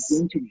think I was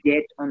going to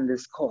get on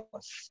this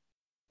course.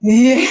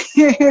 Yes.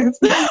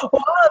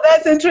 Wow,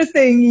 that's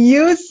interesting.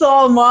 You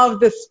saw more of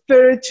the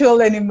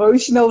spiritual and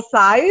emotional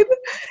side,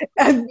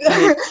 and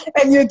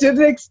and you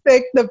didn't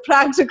expect the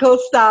practical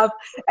stuff.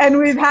 And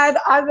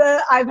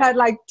I've had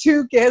like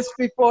 2 guests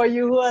before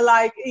you who are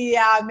like,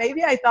 yeah,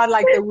 maybe I thought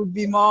like it would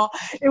be more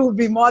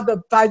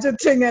the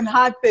budgeting and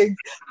hard things.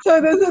 So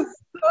this is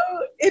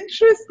so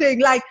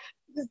interesting, like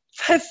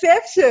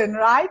perception,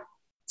 right?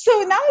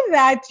 So now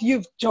that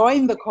you've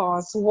joined the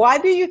course,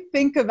 what do you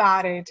think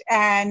about it?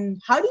 And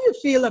how do you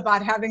feel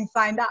about having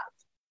signed up?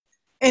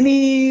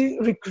 Any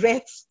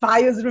regrets,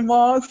 buyer's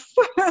remorse?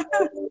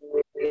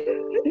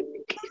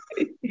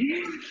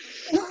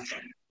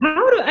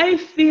 How do I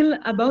feel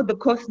about the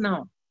course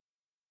now?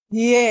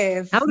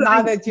 Yes,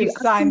 now that you've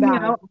signed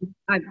up.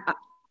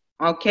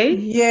 Okay.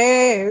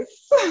 Yes.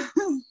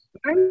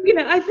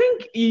 I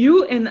think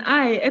you and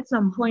I, at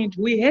some point,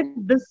 we had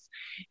this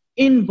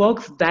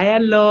inbox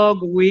dialogue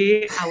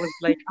where I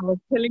was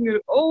telling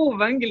you, oh,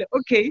 Vangile,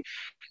 okay,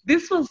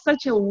 this was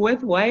such a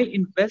worthwhile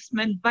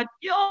investment, but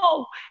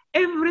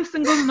every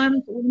single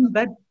month when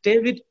that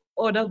debit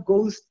order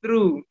goes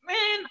through,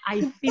 man,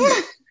 I feel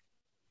it.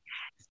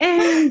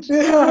 And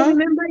I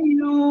remember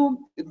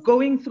you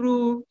going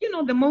through,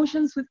 the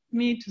motions with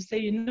me to say,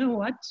 you know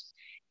what,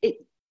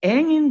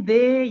 hang in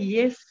there.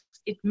 Yes,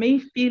 it may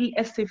feel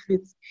as if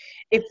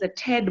it's a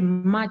tad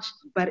much,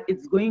 but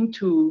it's going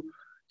to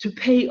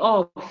pay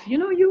off. You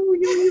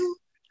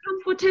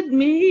comforted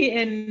me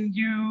and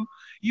you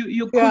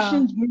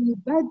cushioned me.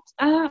 But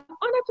on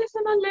a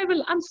personal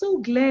level, I'm so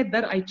glad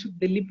that I took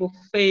the leap of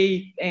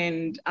faith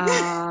and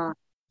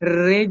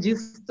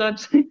registered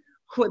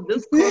for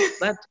this course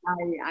that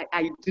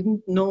I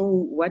didn't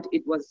know what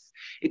it was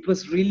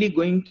really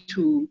going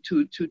to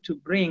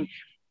bring.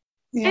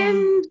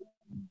 And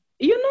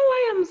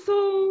I am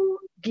so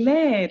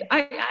glad.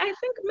 I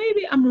think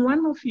maybe I'm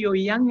one of your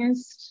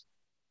youngest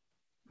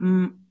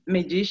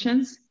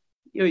magicians,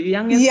 your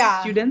youngest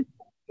student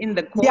in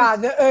the course. Yeah,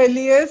 the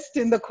earliest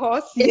in the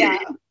course. Yeah.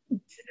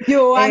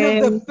 You're one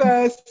of the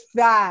first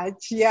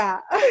batch. Yeah.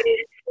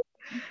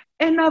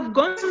 And I've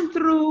gone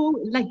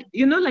through like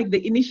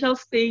the initial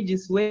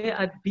stages where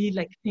I'd be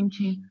like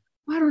thinking,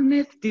 what on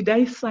earth did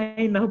I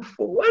sign up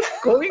for?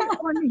 What's going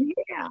on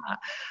here?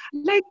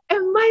 Like,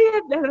 am I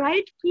at the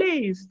right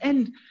place?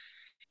 And,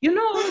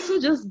 also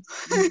just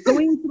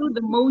going through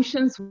the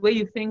motions where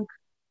you think,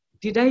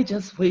 did I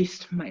just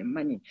waste my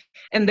money?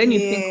 And then you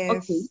think,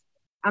 okay,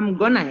 I'm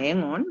going to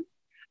hang on.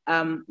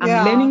 I'm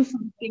learning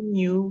something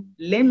new.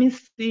 Let me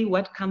see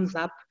what comes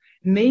up.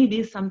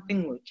 Maybe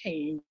something will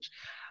change.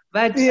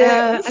 But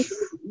I think,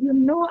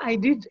 I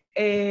did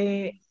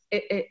a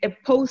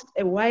post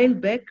a while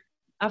back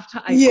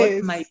after I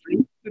got my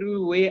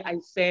breakthrough where I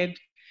said,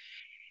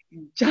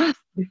 just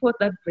before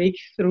that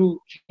breakthrough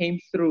came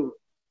through,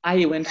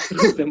 I went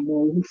through the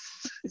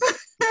most.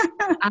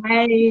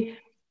 I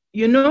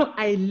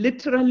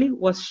literally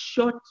was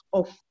short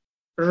of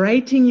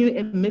writing you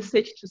a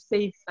message to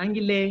say,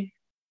 Sangile,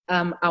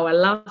 our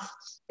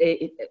last,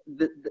 the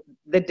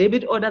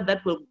debit order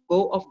that will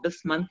go off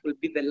this month will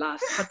be the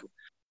last. But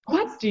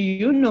what do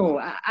you know?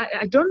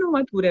 I don't know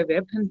what would have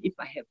happened if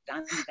I have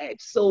done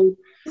that. So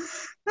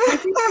I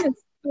think in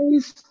the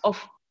space of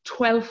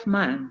 12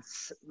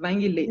 months,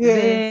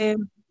 Vangile,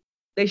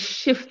 the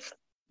shifts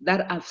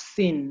that I've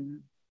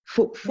seen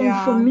for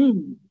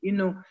me, in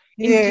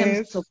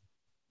terms of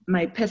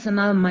my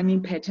personal money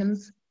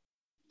patterns,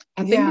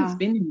 I think it's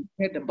been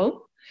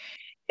incredible.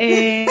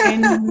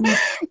 And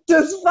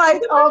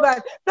despite all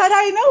that, but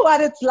I know what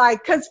it's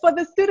like, because for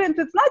the students,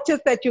 it's not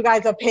just that you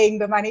guys are paying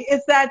the money,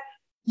 it's that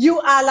you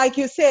are, like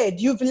you said,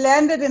 you've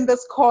landed in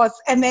this course,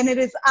 and then it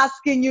is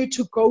asking you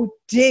to go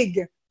dig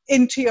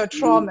into your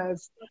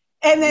traumas.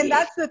 And then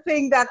that's the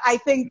thing that I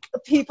think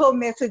people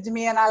message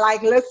me and are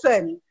like,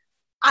 listen,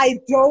 I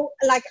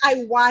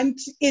want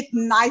it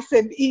nice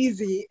and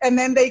easy. And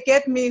then they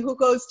get me who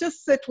goes,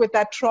 just sit with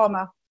that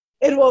trauma.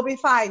 It will be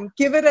fine.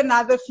 Give it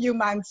another few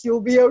months. You'll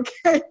be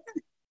okay.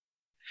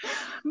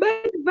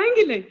 But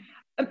Vangile,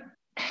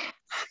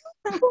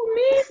 for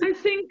me, I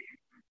think,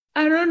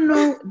 I don't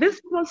know, this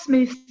course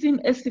may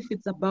seem as if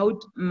it's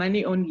about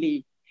money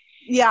only.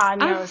 Yeah,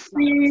 no, I've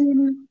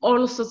seen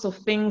all sorts of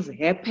things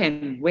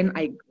happen when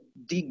I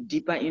dig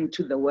deeper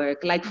into the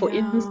work. Like, for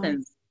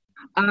instance,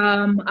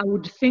 I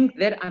would think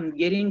that I'm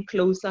getting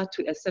closer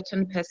to a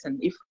certain person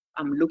if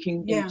I'm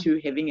looking into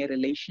having a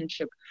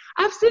relationship.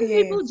 I've seen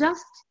people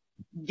just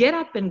get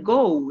up and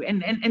go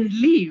and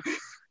leave,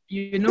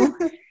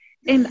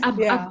 And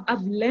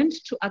I've learned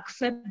to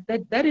accept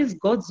that is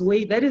God's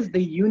way, that is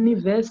the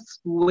universe's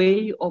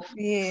way of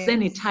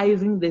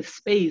sanitizing the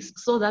space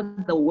so that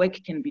the work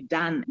can be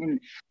done. And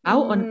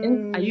how on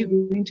earth are you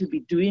going to be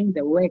doing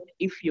the work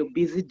if you're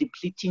busy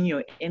depleting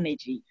your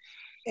energy?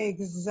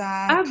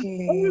 Exactly. I've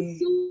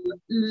also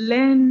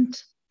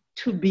learned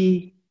to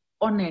be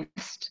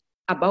honest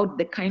about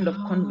the kind of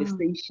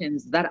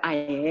conversations that I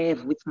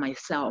have with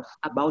myself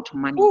about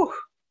money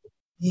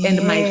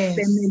and my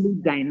family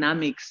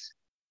dynamics.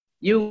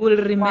 You will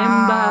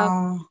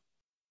remember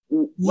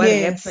what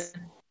happened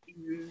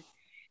in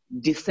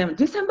December.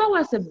 December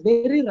was a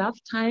very rough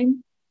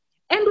time,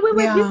 and we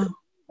were doing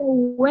the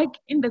work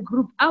in the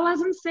group. I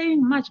wasn't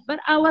saying much,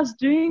 but I was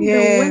doing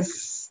the work.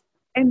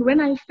 And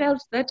when I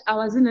felt that I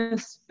was in a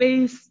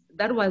space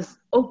that was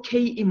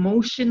okay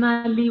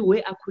emotionally,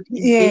 where I could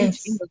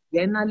engage in the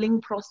journaling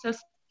process,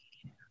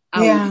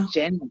 I would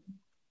journal.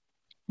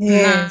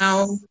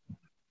 Now,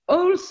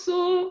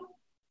 also,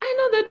 I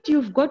know that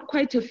you've got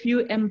quite a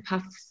few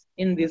empaths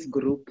in this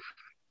group.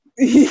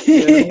 So,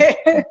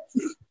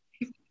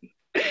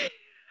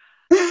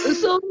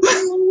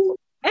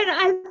 and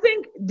I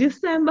think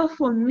December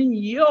for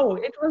me,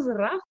 it was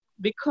rough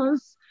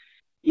because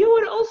you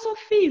would also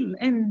feel,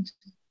 and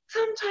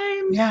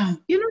sometimes,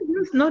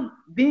 just not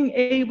being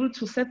able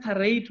to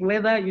separate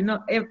whether,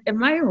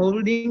 am I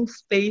holding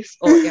space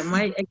or am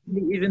I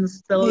actually even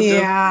still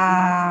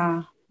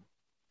just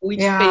which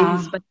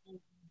phase? But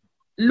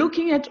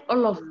looking at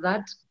all of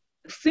that,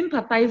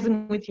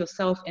 sympathizing with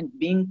yourself and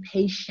being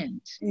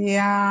patient.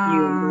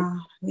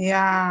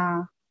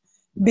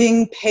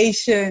 Being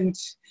patient.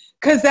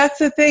 Because that's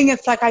the thing.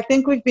 It's like, I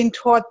think we've been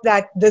taught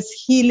that this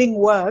healing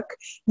work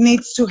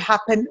needs to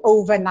happen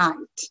overnight.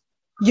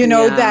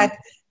 That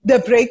the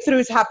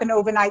breakthroughs happen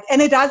overnight.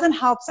 And it doesn't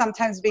help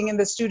sometimes being in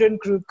the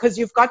student group, because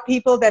you've got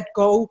people that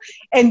go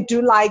and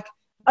do like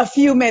a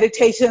few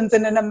meditations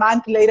and then a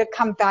month later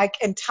come back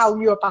and tell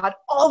you about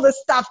all the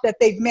stuff that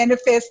they've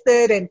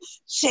manifested and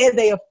share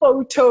their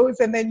photos.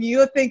 And then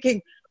you're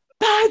thinking,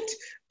 but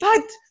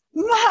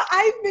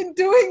I've been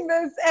doing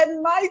this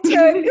and my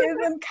turn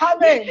isn't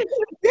coming.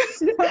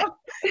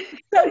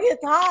 So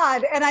it's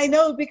hard. And I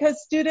know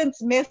because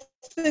students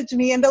message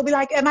me and they'll be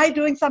like, am I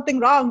doing something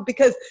wrong?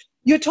 Because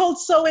you told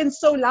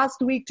so-and-so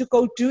last week to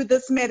go do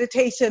this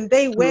meditation.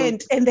 They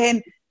went and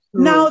then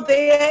now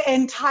their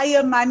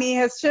entire money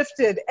has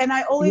shifted. And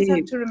I always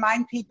have to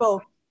remind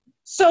people,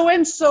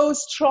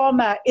 so-and-so's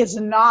trauma is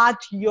not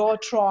your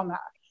trauma.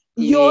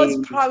 Yours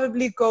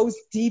probably goes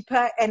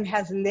deeper and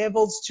has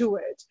levels to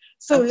it.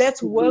 So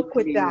let's work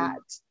with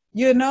that,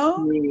 you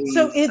know?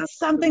 So it's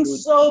something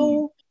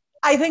so,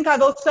 I think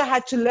I've also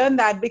had to learn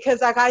that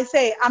because like I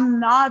say, I'm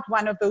not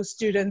one of those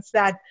students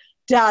that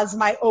does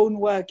my own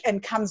work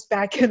and comes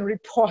back and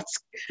reports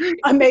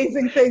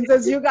amazing things.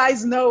 As you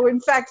guys know,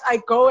 in fact,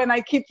 I go and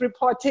I keep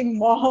reporting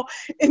more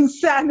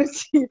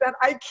insanity that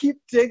I keep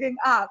digging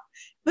up.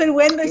 But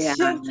when the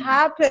shifts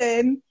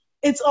happen,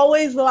 it's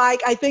always like,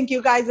 I think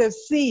you guys have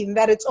seen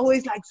that it's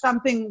always like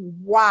something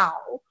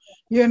wow,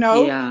 you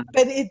know? Yeah.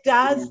 But it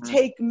does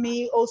take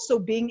me also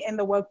being in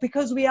the work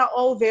because we are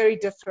all very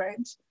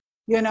different,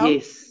 you know?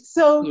 Yes.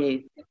 So,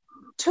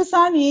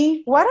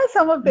 Thusani, what are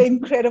some of the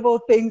incredible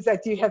things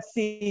that you have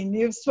seen?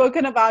 You've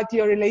spoken about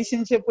your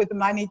relationship with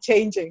money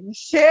changing.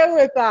 Share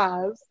with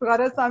us,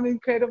 what are some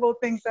incredible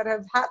things that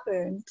have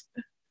happened?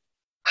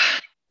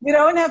 You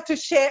don't have to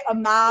share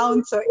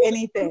amounts or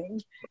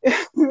anything,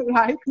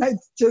 right?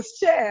 Let's just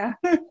share.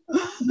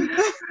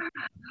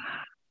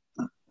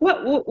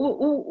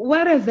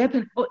 What has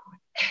happened? Oh,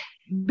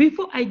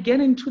 before I get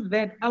into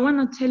that, I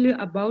want to tell you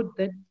about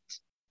that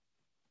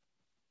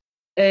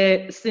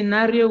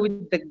scenario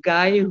with the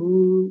guy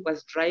who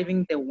was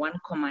driving the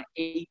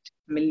 1.8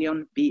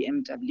 million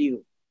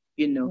BMW,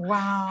 you know.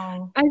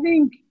 Wow. I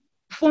think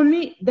for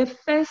me, the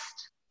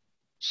first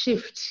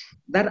shift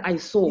that I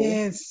saw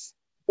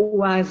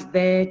was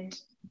that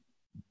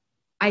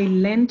I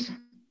learned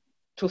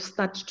to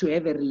start to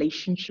have a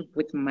relationship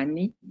with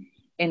money,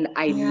 and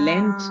I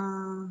learned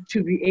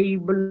to be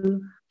able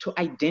to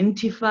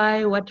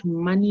identify what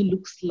money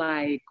looks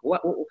like.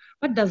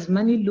 What does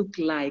money look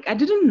like? I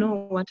didn't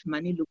know what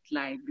money looked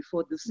like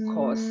before this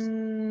course.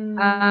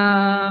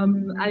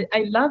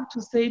 I love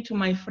to say to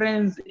my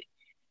friends,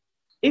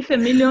 if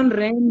R1 million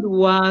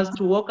was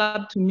to walk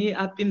up to me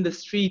up in the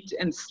street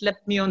and slap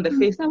me on the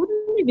face, I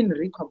wouldn't even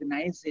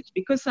recognize it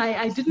because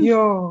I didn't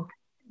know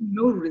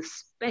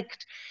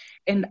respect,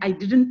 and I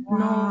didn't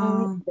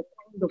know the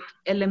kind of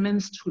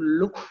elements to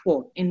look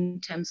for in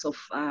terms of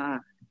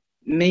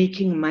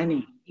making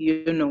money.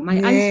 You know, my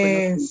eyes were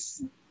not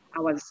open. I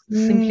was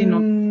simply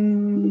not.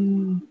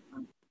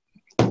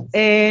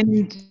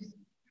 And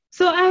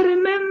so I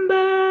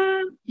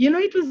remember, you know,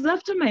 it was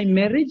after my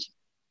marriage.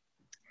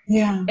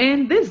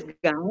 And this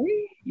guy,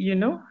 you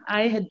know,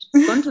 I had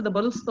gone to the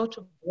bottle store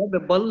to grab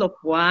a bottle of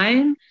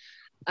wine.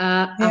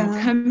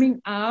 I'm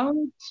coming out.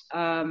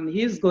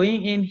 He's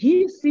going in.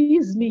 He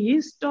sees me.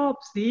 He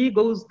stops. He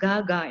goes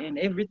gaga and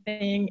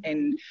everything.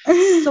 And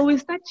so we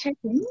start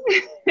checking.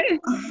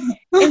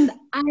 And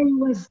I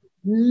was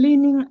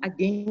leaning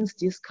against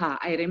his car.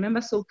 I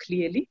remember so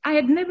clearly. I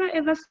had never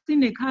ever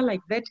seen a car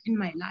like that in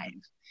my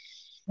life.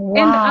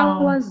 And I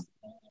was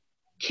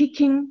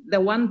kicking the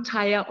one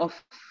tire of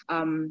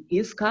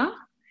his car,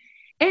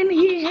 and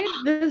he had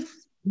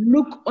this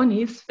look on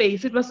his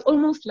face. It was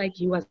almost like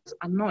he was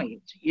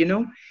annoyed, you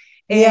know.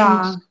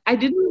 And I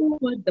didn't know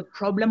what the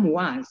problem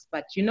was,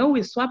 but you know,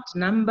 we swapped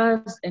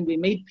numbers and we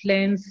made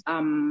plans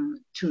to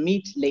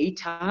meet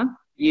later,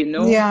 you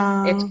know,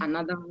 at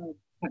another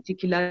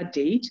particular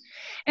date.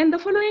 And the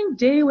following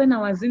day, when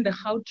I was in the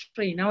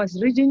Gautrain, I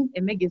was reading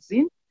a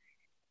magazine,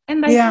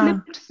 and I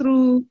flipped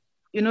through,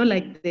 you know,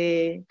 like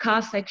the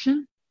car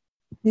section.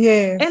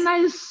 And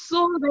I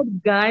saw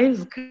that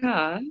guy's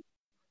car,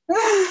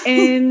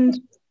 and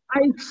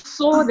I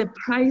saw the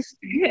price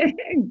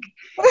tag.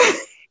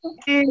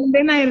 And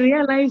then I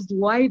realized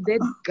why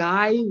that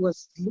guy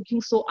was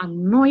looking so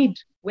annoyed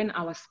when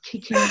I was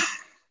kicking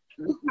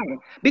the car.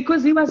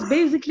 Because he was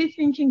basically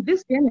thinking,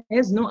 this girl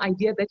has no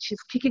idea that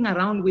she's kicking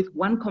around with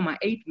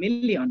 1.8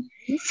 million.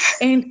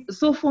 And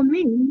so for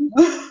me,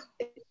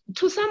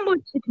 to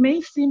somebody, it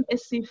may seem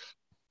as if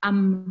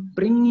I'm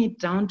bringing it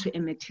down to a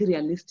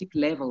materialistic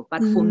level.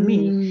 But for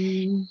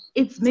me,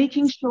 it's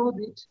making sure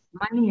that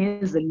money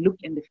has a look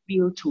and a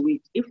feel to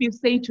it. If you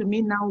say to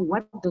me now,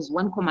 what does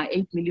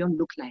 1.8 million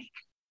look like?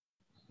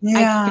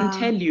 I can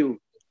tell you,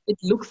 it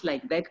looks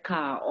like that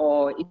car,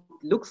 or it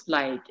looks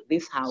like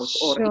this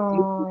house, or it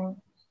looks like,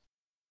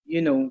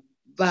 you know,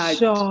 but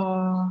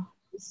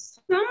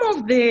some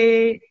of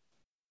the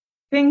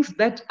things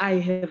that I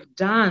have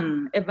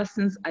done ever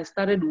since I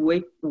started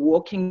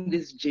walking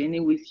this journey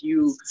with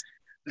you,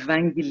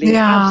 Vangile,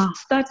 I've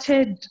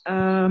started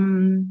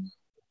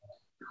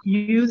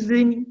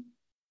using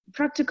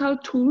practical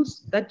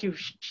tools that you've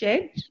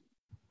shared.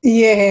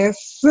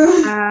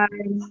 I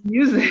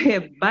use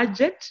a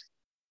budget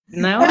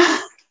now.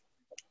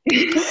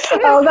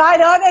 Although I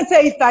don't want to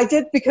say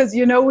budget because,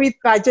 we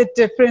budget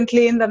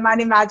differently in the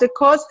Money Magic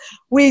course.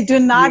 We do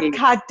not Yes.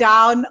 cut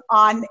down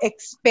on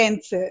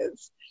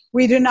expenses.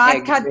 We do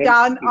not cut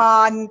down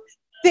on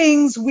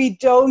things we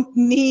don't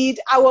need.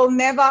 I will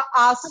never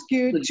ask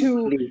you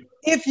to,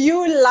 if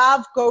you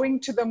love going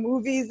to the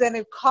movies and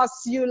it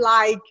costs you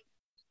like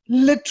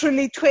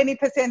literally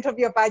 20% of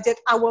your budget,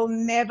 I will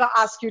never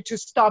ask you to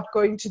stop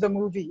going to the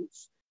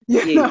movies.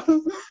 Yes,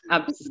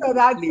 so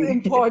that's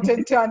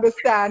important to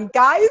understand.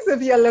 Guys,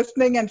 if you're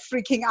listening and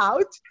freaking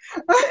out.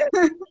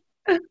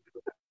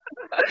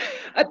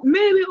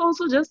 Maybe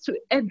also just to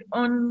add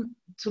on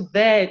to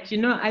that,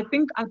 I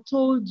think I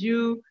told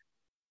you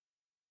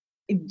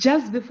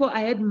just before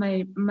I had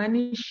my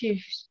money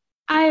shift,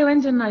 I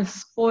went and I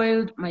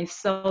spoiled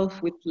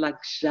myself with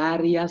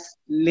luxurious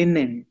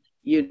linen,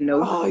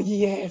 Oh,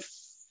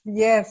 yes.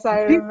 Yes,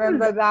 I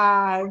remember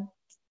that.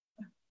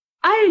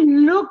 I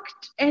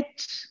looked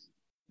at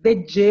the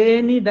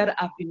journey that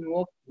I've been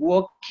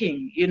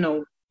walking,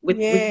 with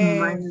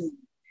money.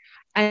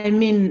 I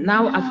mean,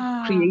 now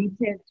I've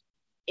created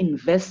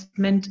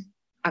investment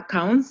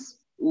accounts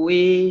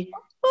where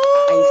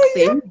I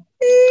save,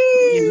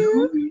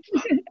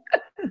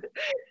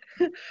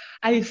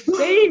 I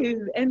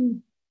save,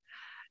 and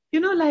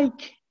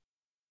like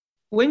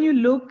when you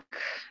look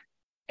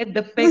at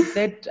the fact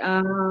that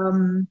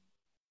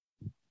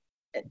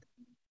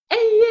a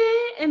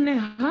year and a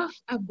half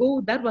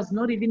ago, that was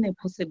not even a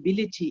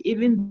possibility,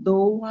 even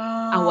though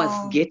I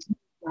was getting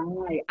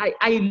by.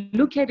 I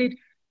look at it,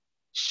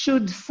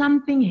 should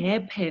something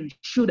happen,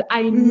 should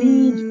I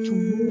need to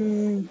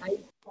move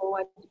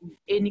forward in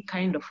any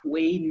kind of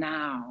way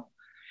now?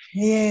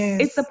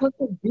 Yes. It's a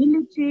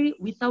possibility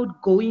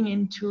without going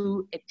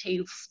into a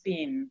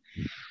tailspin.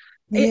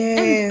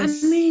 Yes. And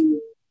I mean,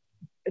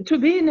 to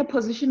be in a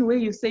position where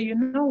you say, you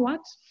know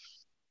what?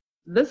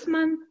 This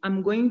month,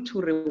 I'm going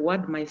to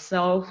reward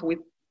myself with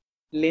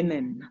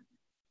linen.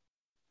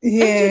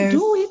 Yes. And you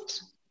do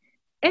it.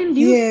 And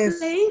you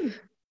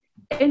save.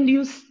 And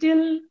you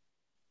still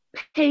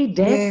pay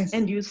debts.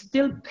 And you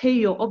still pay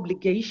your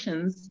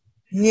obligations.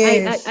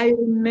 Yes. I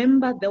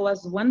remember there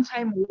was one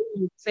time where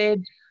you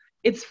said,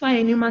 it's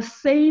fine, you must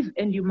save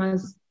and you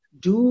must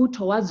do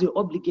towards your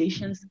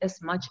obligations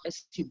as much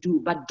as you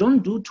do, but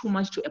don't do too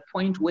much to a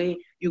point where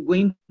you're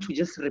going to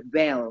just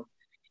rebel.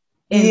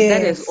 And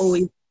that has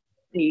always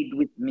stayed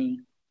with me.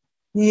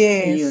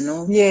 Yes.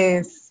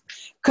 Yes.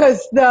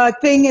 Because the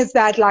thing is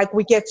that, like,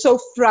 we get so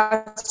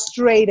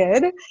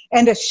frustrated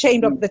and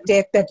ashamed of the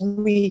debt that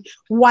we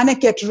want to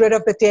get rid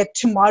of the debt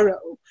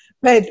tomorrow.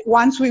 But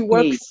once we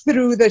work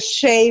through the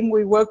shame,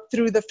 we work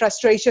through the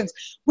frustrations,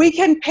 we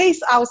can pace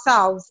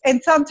ourselves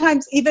and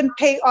sometimes even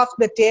pay off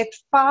the debt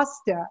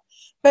faster.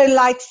 But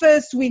like,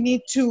 first we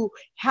need to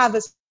have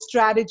a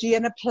strategy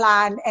and a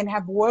plan and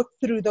have worked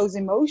through those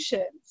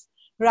emotions,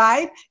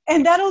 right?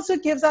 And that also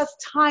gives us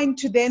time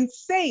to then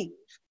save.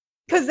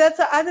 Because that's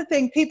the other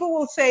thing. People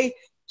will say,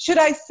 should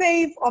I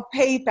save or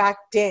pay back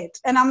debt?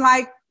 And I'm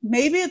like,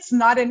 maybe it's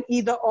not an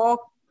either or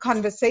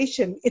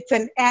conversation. It's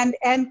an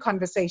and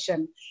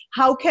conversation.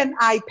 How can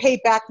I pay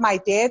back my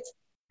debt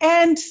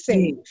and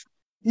save?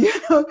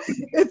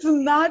 It's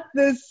not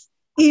this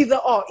either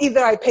or.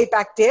 Either I pay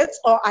back debts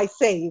or I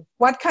save.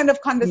 What kind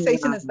of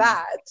conversation is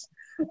that?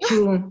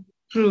 True.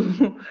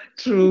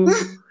 And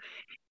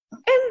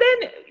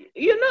then,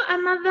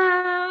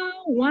 another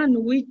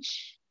one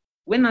which,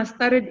 when I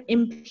started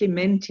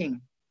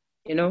implementing,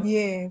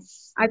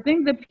 I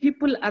think the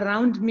people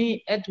around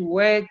me at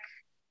work,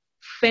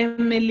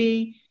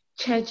 family,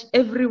 church,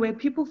 everywhere,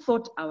 people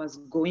thought I was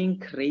going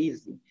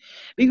crazy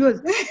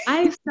because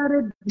I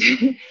started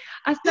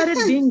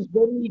being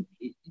very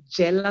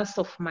jealous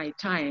of my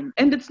time.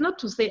 And it's not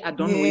to say I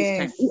don't waste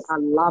time. I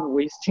love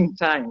wasting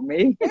time.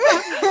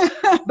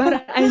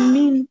 But I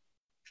mean,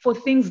 for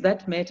things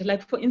that matter,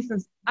 like for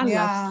instance, I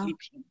love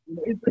sleeping.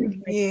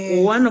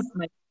 It's one of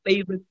my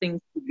favorite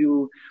things to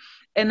do.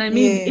 And I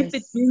mean, if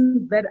it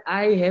means that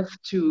I have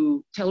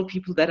to tell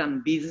people that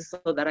I'm busy so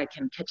that I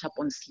can catch up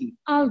on sleep,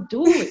 I'll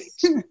do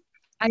it.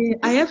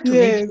 I have to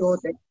make sure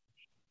that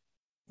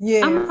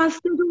I must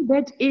still do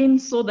that in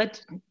so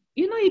that,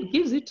 it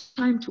gives you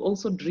time to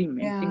also dream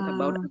and think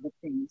about other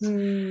things.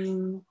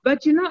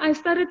 But, I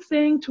started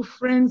saying to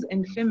friends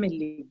and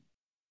family,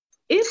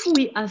 if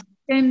we are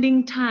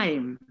spending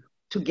time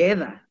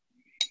together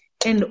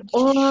and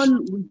all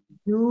we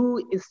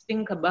do is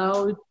think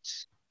about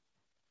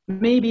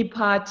maybe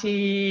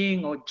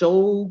partying or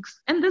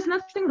jokes, and there's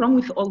nothing wrong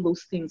with all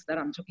those things that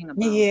I'm talking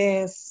about.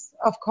 Yes,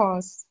 of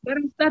course. But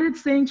I started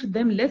saying to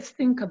them, let's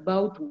think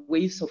about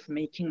ways of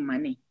making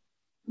money.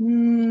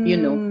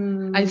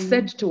 I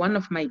said to one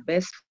of my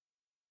best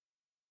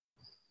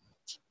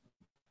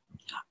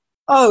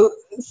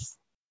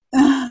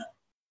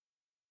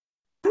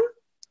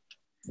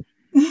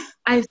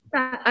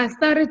I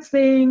started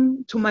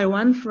saying to my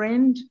one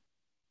friend,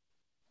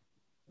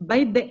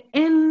 by the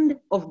end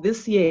of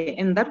this year,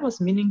 and that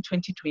was meaning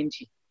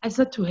 2020, I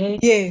said to her,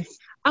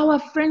 our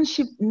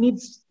friendship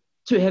needs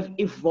to have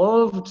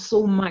evolved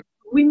so much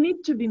we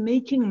need to be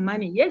making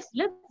money. Yes,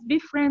 let's be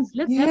friends.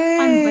 Let's have yes.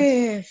 fun,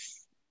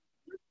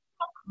 but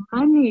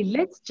money.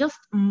 Let's just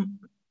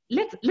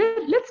let's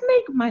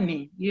make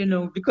money. You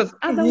know, because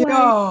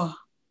otherwise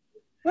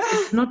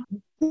it's not.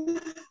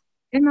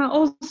 And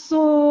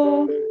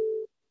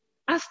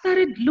I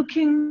started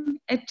looking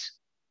at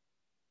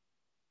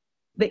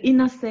the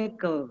inner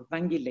circle,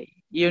 Vangile.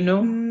 You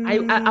know,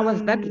 I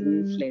was that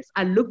ruthless.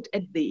 I looked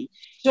at the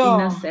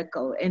inner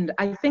circle, and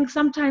I think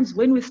sometimes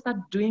when we start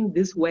doing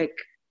this work,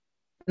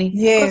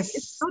 because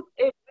it's not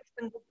every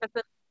single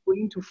person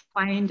going to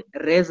find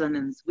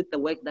resonance with the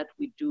work that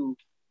we do.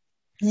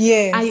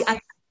 Yes.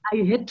 I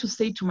had to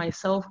say to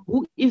myself,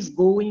 who is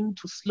going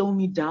to slow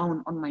me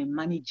down on my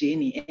money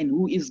journey, and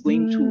who is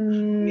going to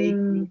make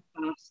me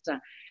faster?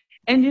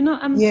 And you know,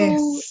 I'm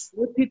so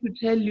happy to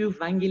tell you,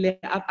 Vangile,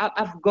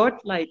 I've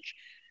got like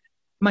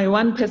my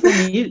one person,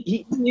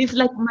 he's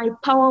like my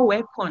power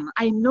weapon.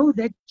 I know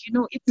that, you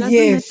know, it doesn't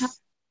matter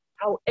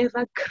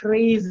however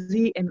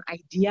crazy an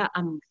idea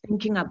I'm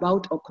thinking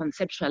about or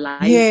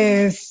conceptualizing.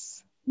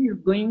 Yes. He's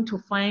going to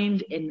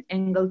find an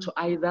angle to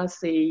either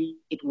say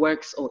it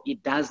works or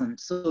it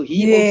doesn't. So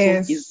he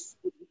also is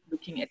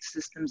looking at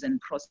systems and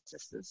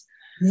processes.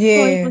 Yes.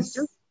 So it was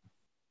just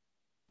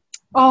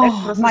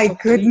my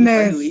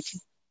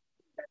goodness.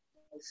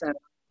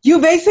 You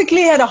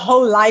basically had a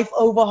whole life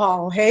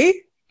overhaul,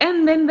 hey?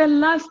 And then the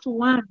last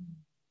one.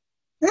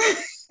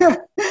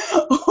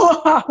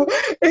 Wow,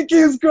 it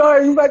keeps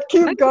growing, but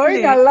keep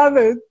going. I love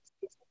it.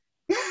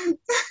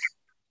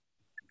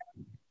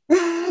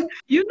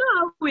 You know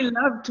how we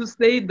love to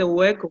say the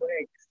work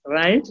works,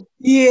 right?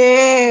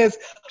 Yes.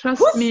 Trust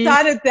Who me.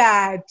 started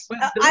that?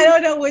 I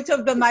don't know which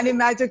of the Money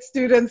Magic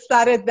students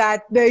started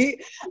that.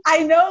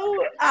 I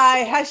know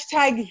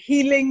hashtag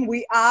healing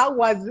we are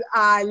was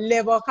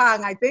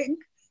Lebogang, I think.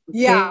 Okay.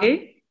 Yeah.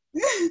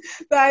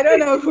 So I don't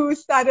know who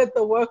started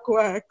the work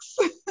works.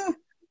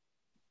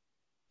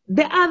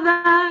 The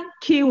other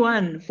key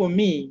one for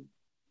me,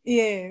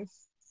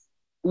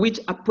 which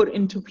I put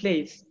into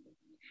place,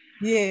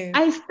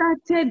 I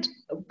started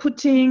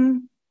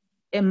putting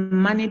a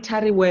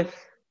monetary worth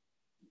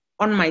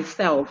on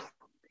myself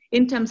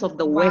in terms of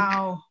the work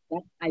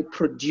that I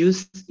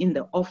produce in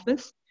the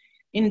office,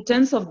 in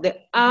terms of the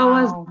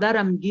hours that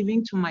I'm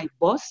giving to my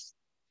boss.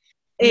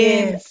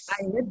 And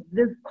I had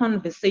this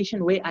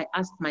conversation where I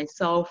asked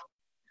myself,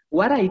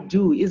 what I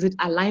do, is it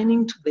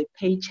aligning to the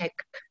paycheck,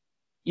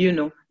 you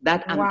know,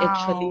 that I'm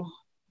actually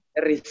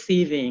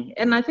receiving?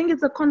 And I think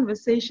it's a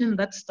conversation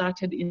that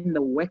started in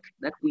the work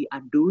that we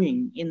are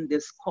doing in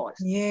this course.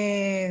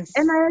 Yes.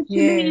 And I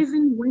actually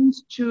even went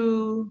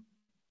to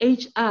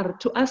HR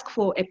to ask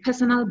for a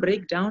personal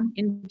breakdown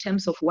in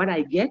terms of what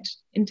I get,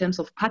 in terms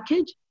of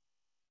package.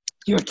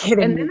 You're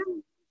kidding and me.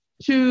 Then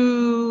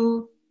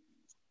to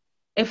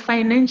a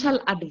financial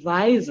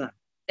advisor.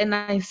 And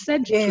I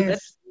said to that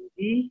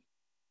lady,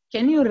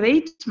 can you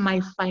rate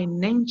my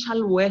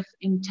financial worth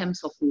in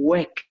terms of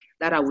work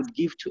that I would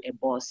give to a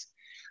boss?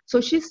 So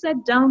she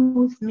sat down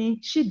with me.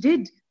 She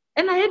did.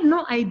 And I had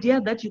no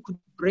idea that you could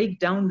break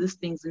down these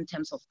things in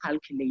terms of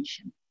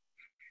calculation.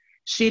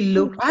 She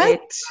looked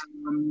at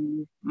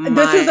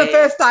this is the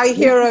first I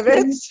hear of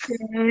it.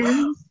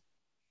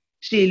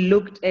 She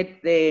looked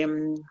at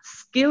the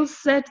skill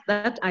set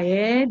that I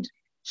had.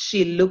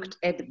 She looked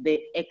at the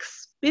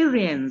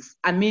experience.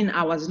 I mean,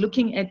 I was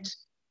looking at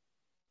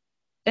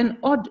an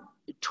odd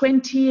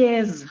 20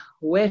 years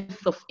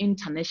worth of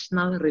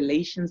international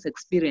relations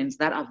experience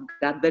that I've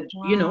gathered.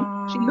 You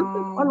know, she looked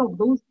at all of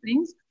those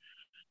things.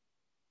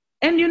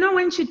 And you know,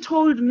 when she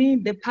told me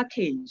the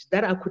package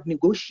that I could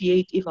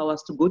negotiate if I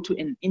was to go to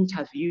an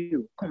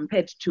interview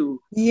compared to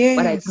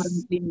what I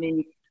currently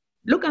make,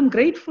 look, I'm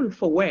grateful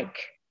for work.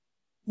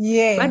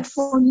 Yes. But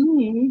for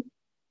me,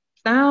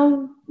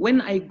 now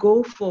when I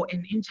go for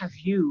an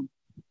interview,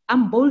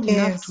 I'm bold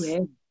enough to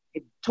have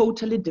a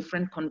totally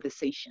different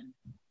conversation.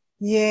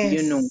 Yes.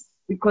 You know,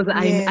 because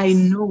I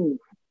know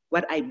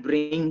what I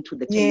bring to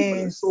the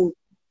table. So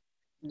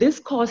this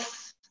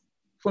course,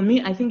 for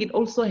me, I think it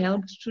also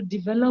helped to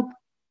develop,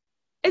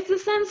 it's a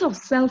sense of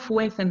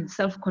self-worth and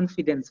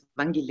self-confidence,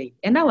 Vangile.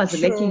 And I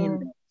was lacking in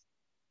that.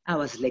 I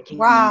was lacking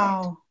in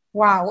that.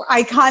 Wow.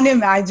 I can't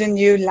imagine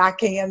you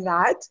lacking in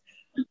that.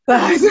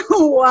 But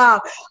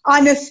wow.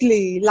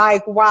 Honestly,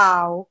 like,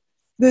 wow.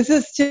 This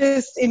is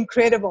just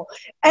incredible.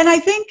 And I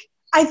think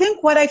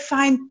what I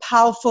find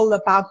powerful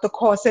about the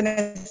course, and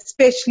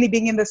especially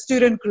being in the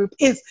student group,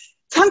 is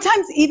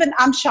sometimes even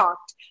I'm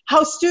shocked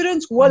how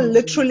students will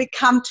literally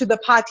come to the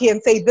party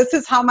and say, this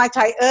is how much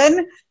I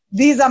earn.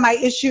 These are my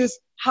issues.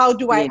 How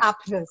do I up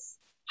this?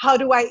 How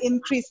do I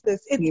increase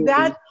this? It's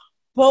that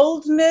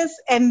boldness,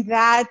 and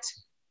that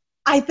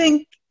I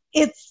think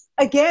it's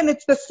again,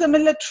 it's the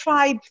similar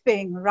tribe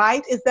thing,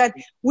 right? Is that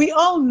we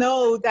all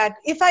know that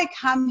if I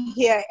come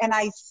here and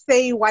I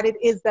say what it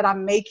is that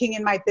I'm making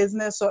in my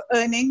business or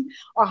earning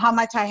or how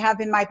much I have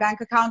in my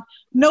bank account,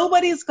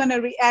 nobody's going to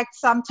react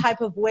some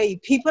type of way.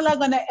 People are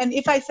going to, and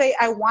if I say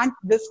I want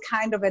this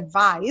kind of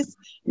advice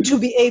to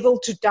be able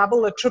to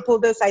double or triple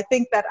this, I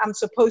think that I'm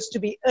supposed to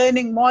be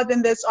earning more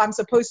than this, or I'm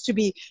supposed to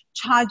be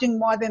charging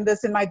more than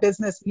this in my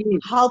business.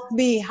 Help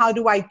me. How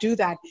do I do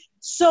that?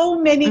 So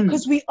many,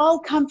 because we all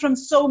come from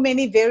so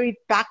many varied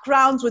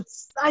backgrounds with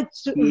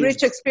such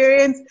rich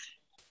experience.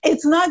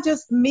 It's not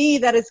just me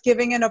that is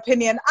giving an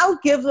opinion. I'll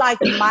give like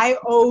my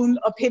own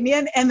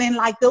opinion, and then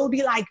like there'll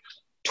be like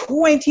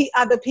 20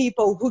 other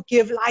people who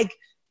give like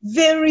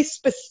very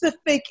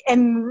specific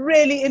and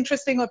really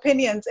interesting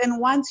opinions. And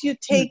once you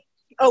take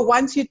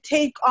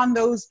on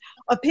those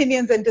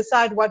opinions and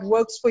decide what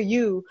works for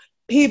you,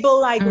 people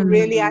like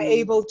really are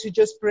able to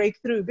just break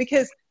through.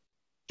 Because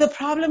the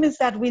problem is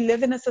that we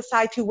live in a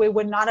society where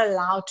we're not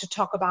allowed to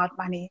talk about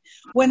money.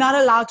 We're not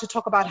allowed to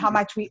talk about how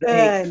much we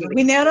earn.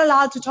 We're not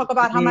allowed to talk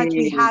about how much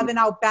we have in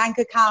our bank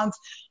accounts.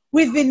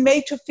 We've been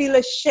made to feel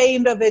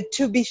ashamed of it,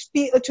 to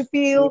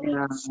feel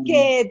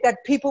scared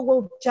that people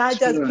will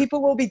judge us,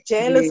 people will be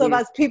jealous of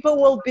us,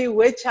 people will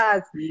bewitch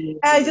us. And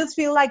I just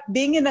feel like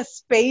being in a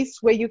space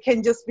where you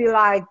can just be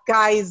like,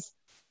 guys,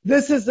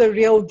 this is the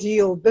real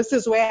deal. This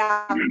is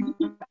where I'm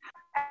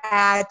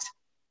at.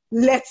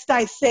 Let's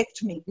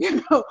dissect me,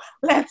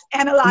 let's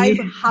analyze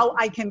how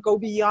I can go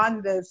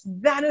beyond this.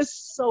 That is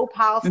so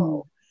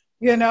powerful,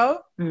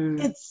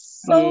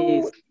 it's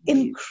so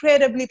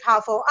incredibly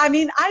powerful. I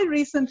mean, I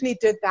recently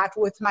did that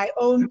with my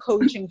own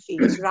coaching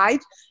fees, right?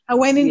 I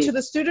went into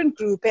the student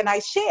group and I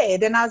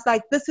shared, and I was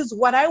like, this is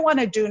what I want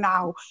to do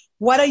now.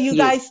 What are you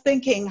guys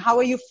thinking? How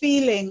are you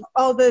feeling?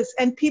 All this.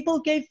 And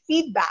people gave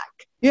feedback,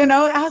 I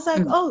was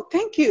like, oh,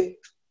 thank you.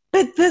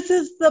 But this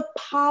is the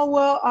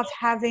power of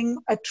having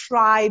a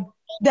tribe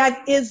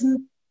that is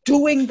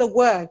doing the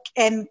work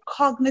and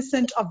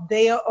cognizant of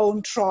their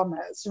own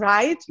traumas,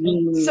 right?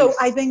 So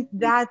I think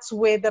that's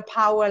where the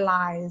power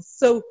lies.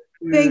 So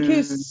thank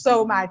you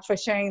so much for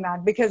sharing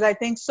that, because I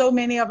think so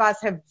many of us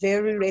have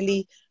very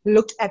really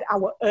looked at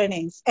our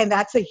earnings. And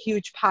that's a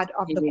huge part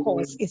of the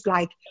course, is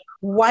like,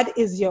 what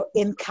is your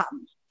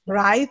income,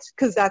 right?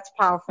 Because that's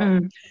powerful.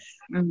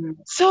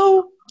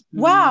 So,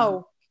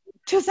 wow.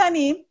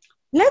 Thusani,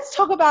 let's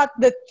talk about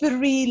the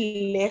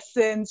 3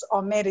 lessons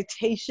or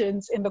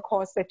meditations in the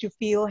course that you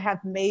feel have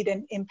made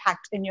an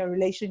impact in your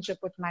relationship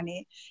with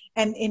money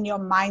and in your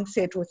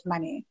mindset with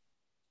money.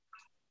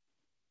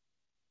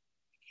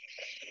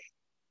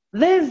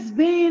 There's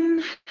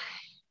been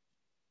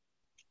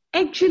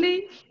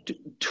actually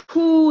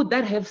 2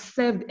 that have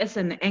served as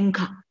an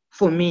anchor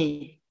for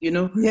me,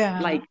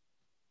 like,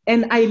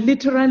 and I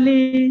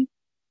literally,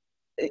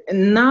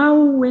 now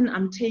when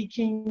I'm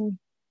taking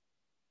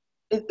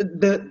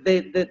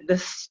the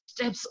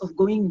steps of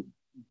going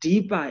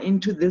deeper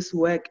into this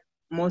work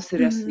more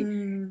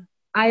seriously,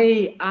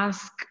 I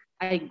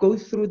go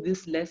through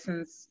these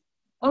lessons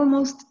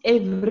almost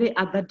every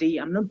other day.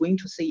 I'm not going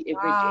to say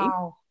every day.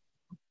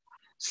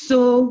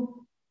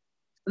 So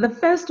the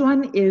first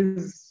one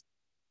is,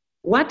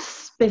 what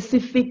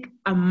specific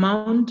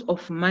amount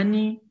of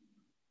money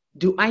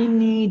do I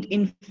need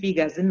in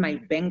figures in my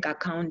bank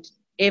account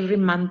every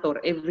month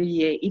or every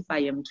year if I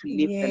am to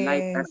live the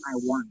life that I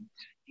want?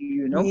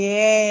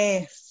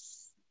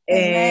 Yes.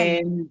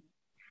 And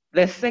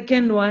the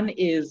second one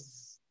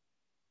is,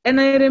 and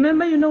I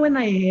remember, when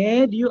I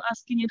heard you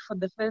asking it for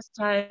the first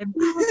time,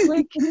 I was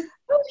like, how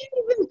do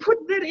you even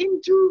put that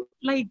into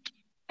like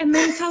a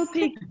mental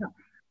picture?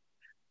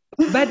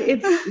 But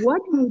it's,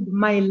 what would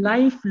my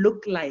life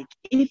look like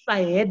if I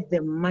had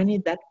the money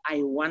that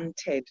I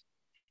wanted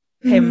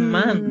per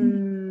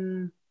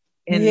month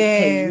and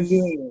per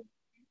year,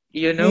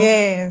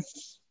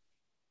 Yes.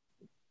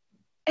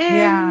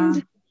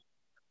 And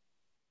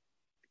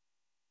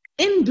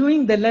in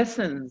doing the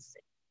lessons,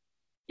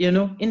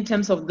 in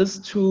terms of these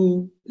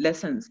 2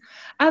 lessons,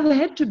 I've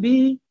had to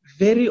be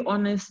very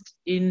honest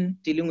in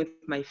dealing with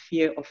my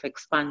fear of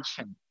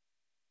expansion.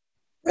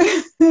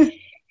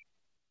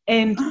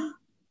 And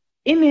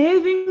in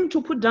having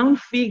to put down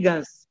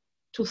figures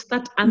to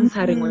start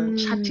answering or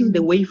charting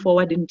the way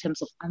forward in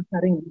terms of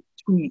answering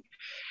to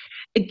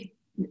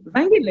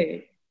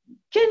Vangile,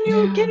 can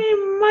you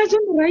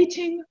imagine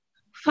writing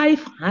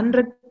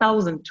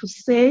 500,000 to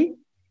say,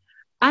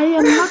 I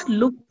am not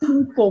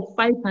looking for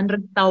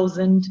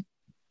 500,000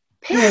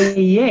 per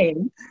year.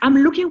 I'm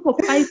looking for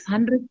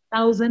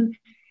 500,000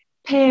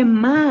 per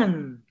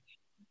month.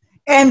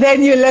 And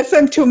then you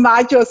listen to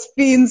Majo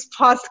Speen's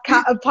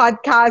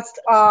podcast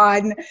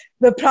on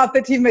the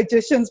Property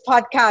Magicians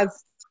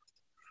podcast.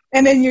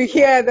 And then you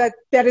hear that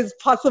is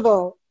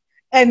possible.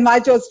 And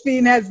Majo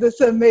Speen has this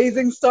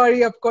amazing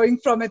story of going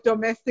from a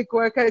domestic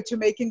worker to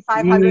making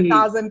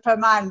 500,000 per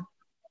month.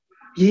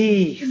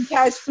 In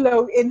cash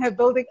flow in her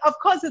building. Of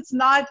course, it's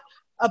not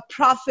a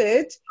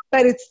profit,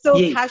 but it's still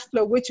Yes. cash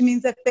flow, which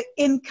means that the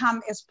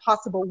income is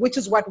possible, which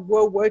is what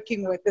we're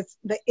working with. It's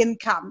the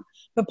income,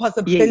 the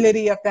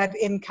possibility of that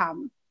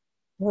income.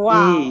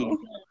 Wow.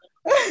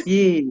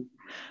 Yeah.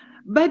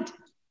 But,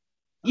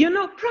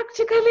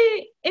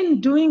 practically in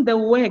doing the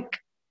work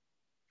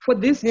for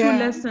these two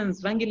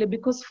lessons, Vangile,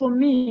 because for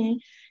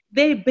me,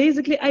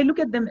 I look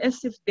at them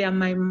as if they are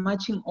my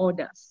marching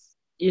orders,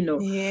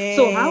 Yes.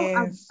 So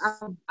how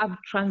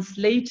I've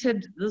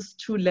translated these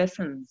two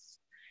lessons.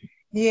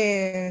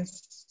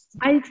 Yes.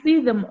 I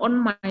see them on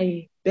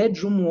my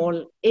bedroom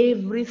wall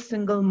every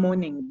single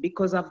morning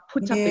because I've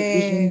put up a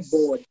vision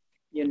board,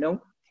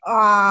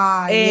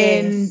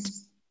 And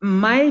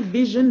my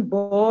vision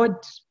board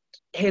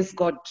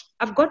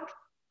I've got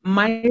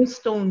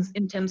milestones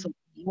in terms of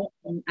what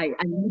I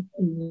need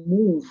to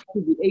move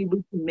to be able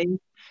to make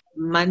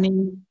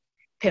money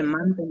per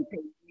month and per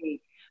year.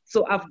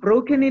 So I've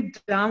broken it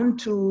down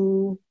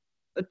to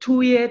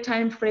 2-year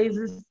time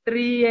phrases,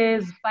 3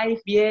 years,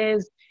 5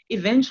 years.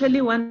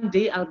 Eventually, one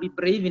day I'll be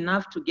brave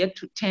enough to get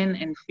to 10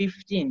 and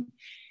 15.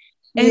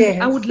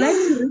 And I would like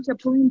to reach a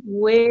point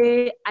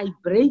where I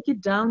break it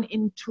down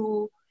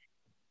into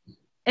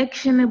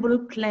actionable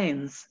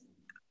plans.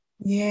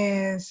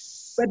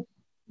 Yes. But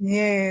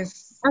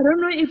yes. I don't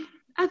know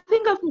I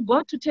think I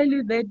forgot to tell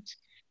you that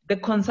the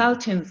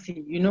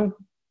consultancy,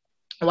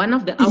 one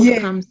of the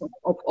outcomes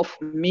of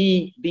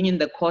me being in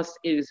the course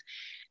is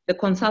the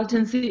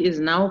consultancy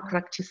is now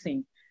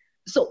practicing.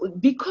 So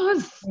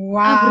because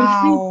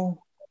I've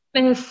received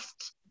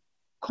first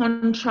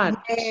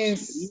contract,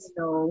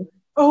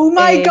 Oh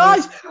my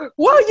gosh.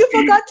 Well, you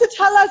forgot to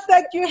tell us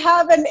that you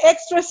have an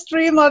extra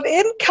stream of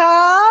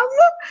income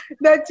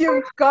that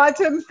you've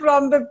gotten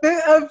from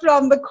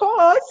the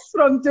course,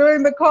 from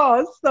doing the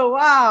course. So,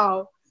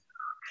 wow.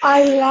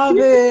 I love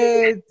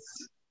it.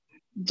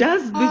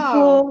 Just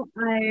before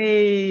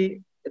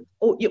when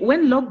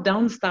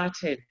lockdown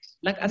started,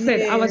 like I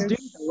said, I was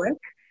doing the work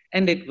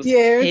and it was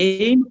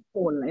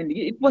painful and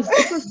it was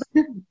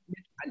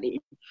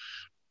literally.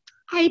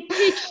 I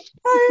pitched.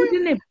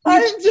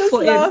 I'm just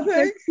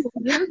laughing.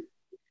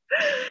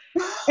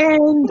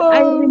 And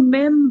I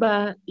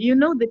remember,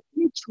 the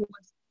pitch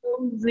was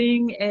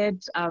closing at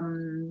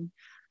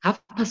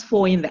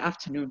 4:30 in the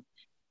afternoon.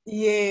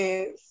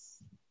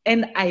 Yes.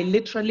 And I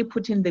literally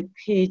put in the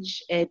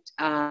pitch at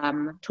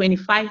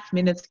 25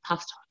 minutes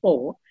past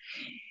 4.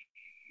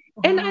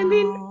 And I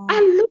mean,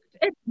 I looked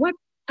at what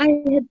I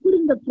had put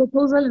in the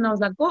proposal and I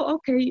was like, oh,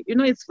 okay,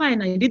 it's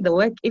fine. I did the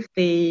work. If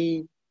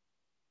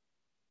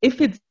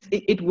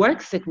it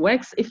works, it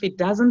works. If it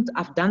doesn't,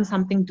 I've done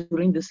something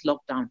during this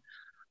lockdown.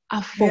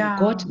 I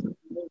forgot the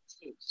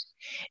message.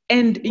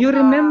 And you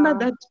remember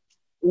that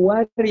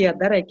warrior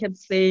that I kept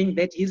saying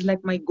that he's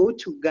like my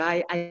go-to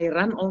guy. I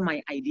run all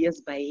my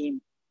ideas by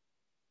him.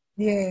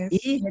 Yes.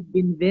 He had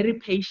been very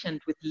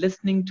patient with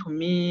listening to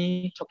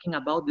me talking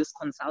about this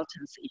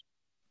consultancy.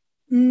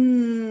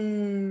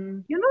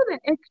 The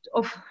act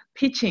of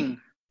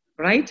pitching,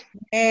 right?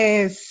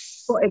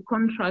 Yes. For a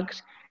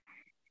contract.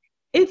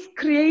 It's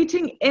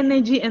creating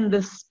energy and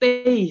the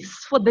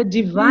space for the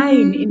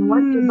divine in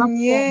whatever form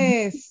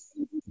you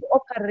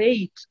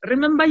operate.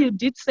 Remember, you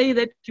did say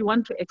that you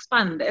want to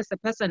expand as a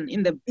person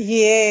in the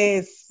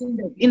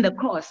in the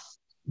course.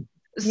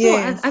 So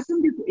I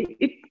think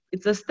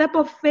it's a step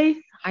of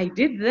faith. I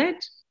did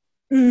that.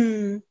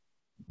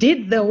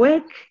 Did the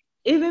work,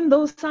 even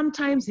though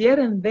sometimes here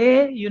and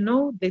there,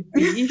 the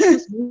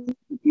issues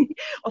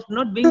of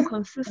not being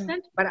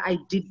consistent, but I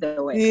did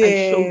the work.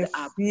 I showed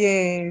up.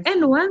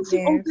 And once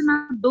you open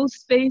up those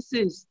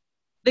spaces,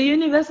 the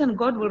universe and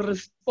God will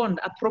respond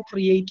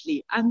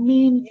appropriately. I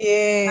mean,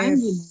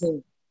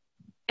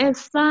 a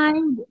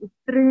signed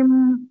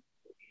stream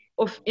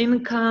of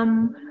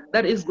income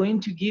that is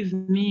going to give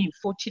me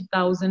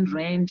 40,000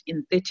 rand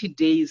in 30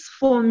 days.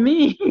 For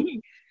me,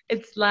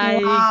 it's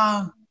like,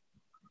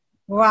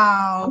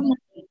 wow.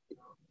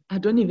 I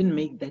don't even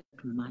make that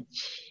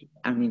much.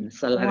 I mean,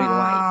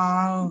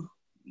 salary-wise.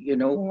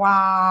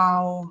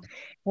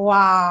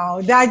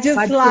 Wow. That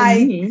just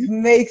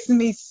makes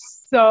me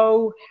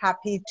so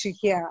happy to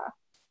hear.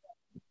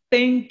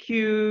 Thank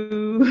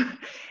you.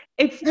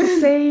 It's to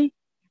say,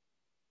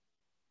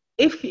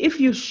 if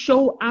you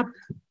show up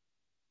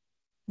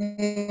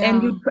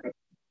and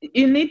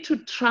you need to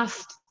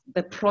trust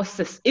the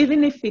process,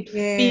 even if it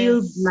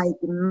feels like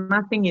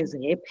nothing is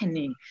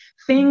happening,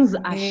 things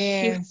are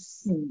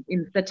shifting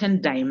in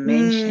certain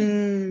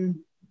dimensions.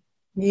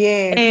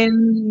 Yes.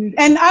 And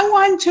I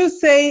want to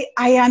say,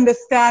 I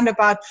understand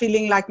about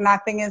feeling like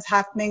nothing is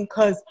happening,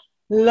 because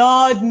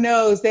Lord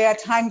knows there are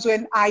times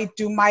when I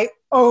do my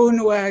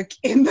own work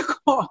in the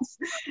course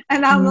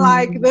and I'm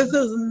like, this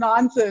is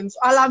nonsense.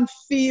 All I'm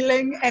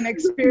feeling and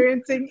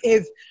experiencing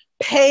is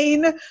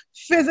pain,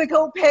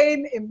 physical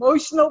pain,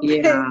 emotional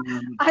pain.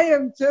 I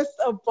am just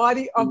a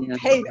body of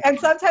pain. And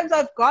sometimes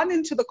I've gone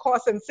into the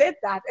course and said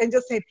that and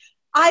just said,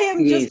 I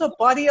am just a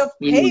body of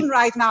pain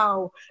right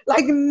now.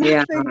 Like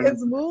nothing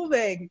is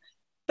moving.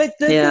 But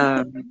this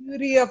is the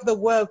beauty of the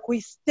work. We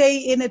stay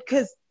in it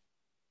because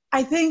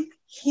I think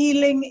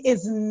healing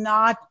is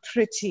not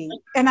pretty.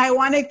 And I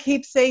want to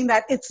keep saying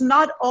that it's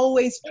not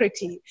always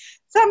pretty.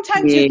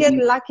 Sometimes you get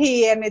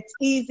lucky and it's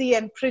easy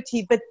and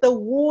pretty, but the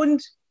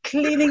wound,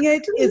 cleaning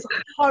it is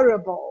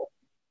horrible.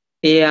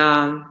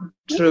 Yeah,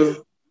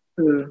 true.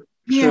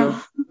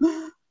 Yeah.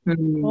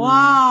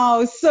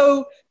 Wow.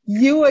 So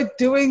you were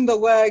doing the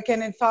work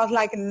and it felt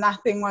like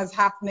nothing was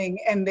happening,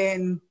 and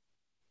then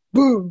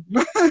boom.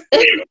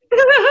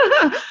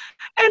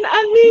 And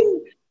I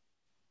mean,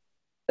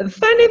 the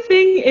funny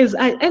thing is,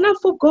 I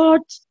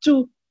forgot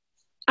to,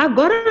 I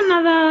got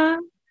another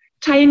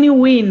tiny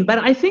win, but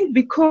I think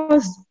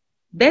because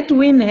that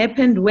win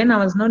happened when I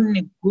was not in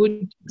a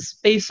good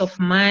space of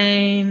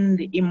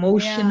mind,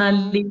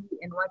 emotionally,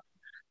 and what.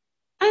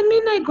 I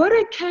mean, I got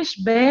a cash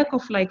back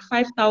of like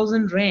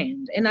 5,000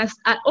 Rand, and I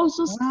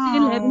also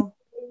still haven't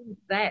paid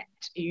that,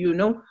 you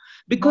know,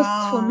 because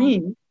for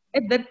me,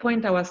 at that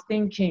point, I was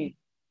thinking,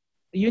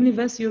 the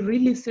universe, you're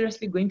really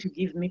seriously going to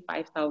give me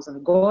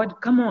 5,000?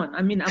 God, come on.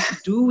 I mean, I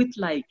could do with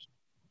like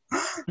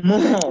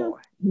more.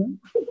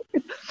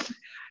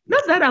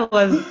 Not that I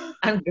was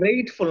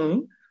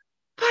ungrateful,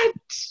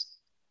 but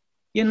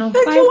you know,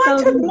 But you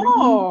 5,000 wanted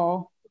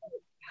more.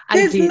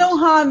 There's no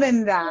harm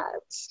in that.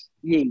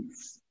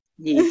 Yes.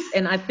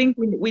 And I think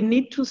we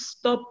need to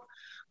stop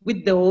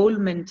with the whole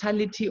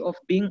mentality of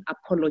being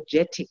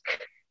apologetic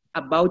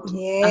about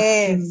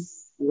asking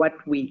what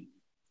we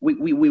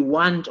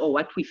want or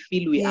what we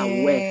feel we are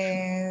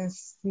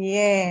worth.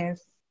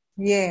 Yes.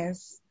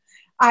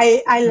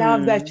 I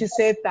love that you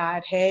said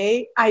that.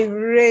 Hey, I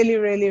really,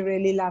 really,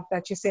 really love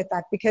that you said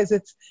that, because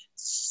it's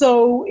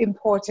so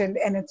important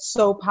and it's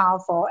so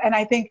powerful. And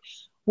I think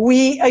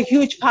a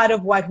huge part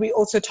of what we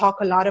also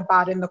talk a lot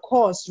about in the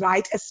course,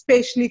 right?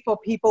 Especially for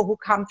people who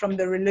come from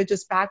the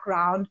religious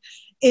background,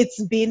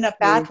 it's been a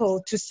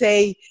battle to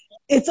say,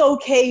 it's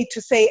okay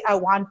to say, I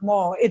want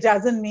more. It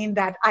doesn't mean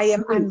that I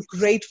am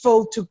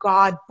ungrateful to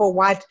God for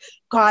what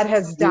God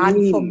has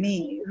done for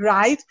me,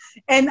 right?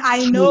 And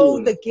I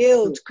know the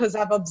guilt, because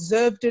I've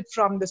observed it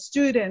from the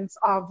students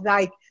of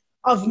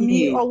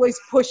me always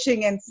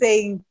pushing and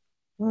saying,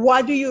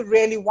 what do you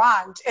really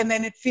want? And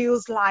then it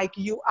feels like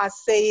you are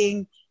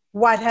saying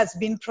what has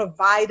been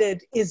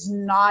provided is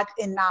not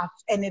enough,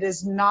 and it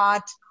is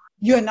not,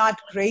 you're not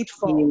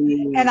grateful.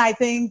 And I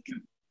think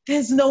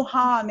there's no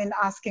harm in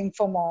asking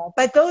for more,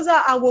 but those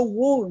are our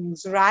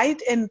wounds, right?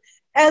 And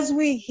as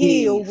we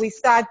heal, we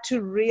start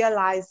to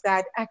realize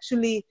that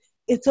actually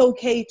it's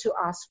okay to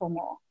ask for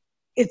more.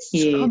 It's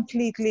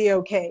completely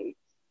okay.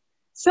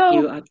 So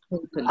you are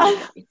totally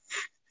right.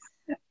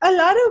 A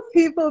lot of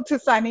people,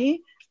 Thusani,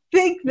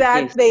 think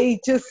that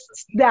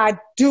that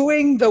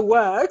doing the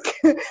work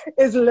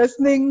is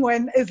listening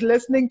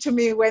to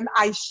me when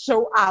I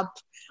show up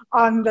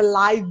on the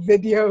live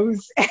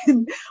videos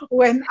and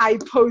when I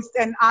post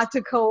an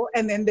article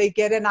and then they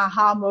get an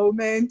aha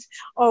moment,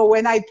 or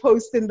when I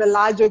post in the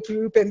larger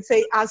group and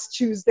say Ask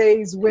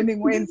Tuesdays, Winning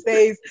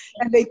Wednesdays,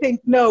 and they think,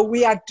 no,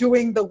 we are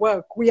doing the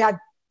work. We are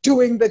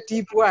doing the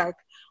deep work.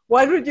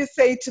 What would you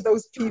say to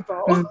those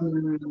people?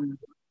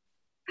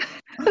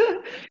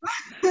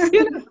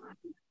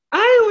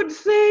 I would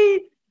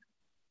say,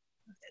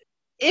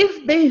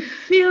 if they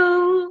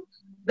feel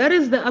that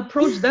is the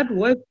approach that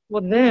works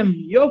for them,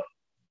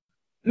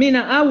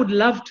 Mina, I would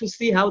love to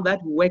see how that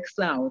works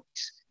out,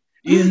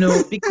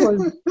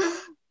 because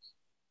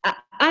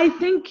I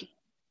think,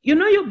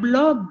 your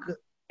blog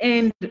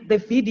and the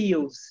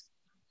videos,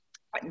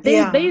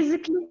 they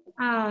basically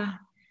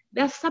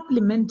they're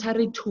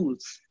supplementary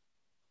tools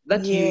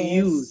that you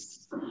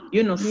use,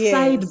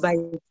 side by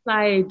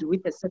side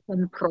with a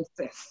certain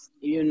process,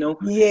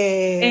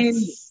 And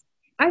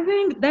I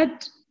think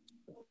that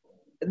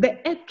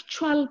the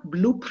actual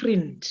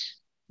blueprint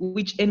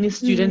which any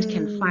student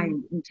can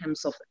find in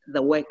terms of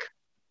the work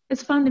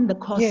is found in the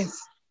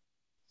course.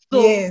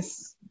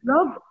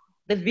 Blog,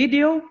 the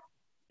video,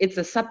 it's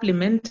a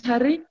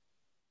supplementary.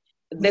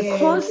 The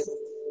course,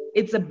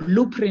 it's a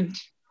blueprint.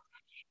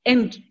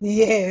 And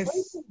the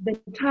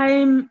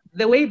time,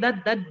 the way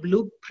that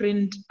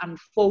blueprint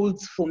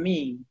unfolds for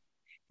me,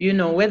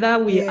 whether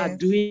we are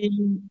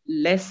doing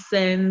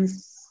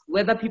lessons,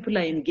 whether people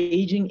are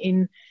engaging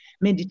in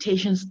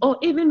meditations, or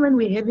even when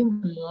we're having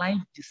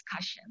live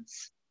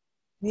discussions,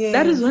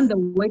 that is when the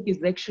work is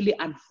actually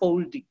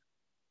unfolding.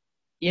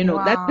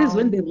 That is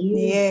when the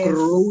real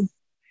growth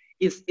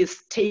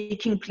is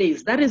taking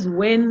place. That is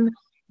when,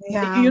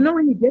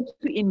 when you get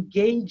to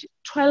engage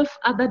 12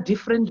 other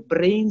different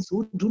brains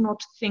who do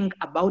not think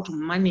about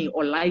money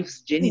or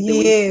life's journey the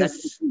way that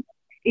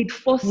it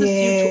forces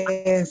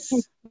you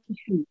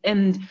to.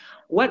 And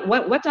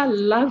what I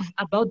love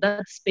about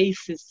that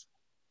space is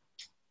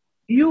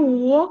you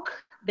walk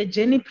the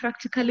journey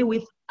practically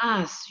with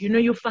us.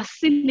 You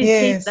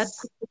facilitate that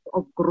process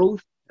of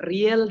growth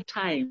real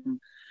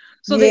time.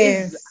 So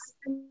I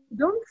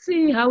don't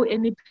see how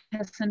any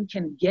person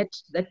can get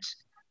that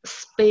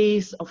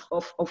space of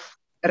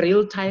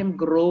real-time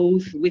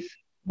growth with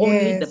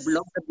only the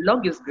blog. The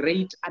blog is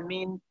great. I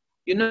mean,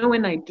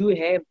 when I do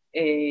have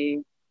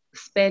a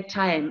spare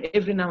time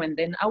every now and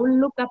then, I will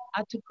look up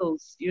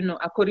articles,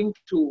 according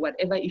to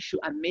whatever issue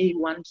I may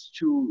want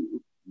to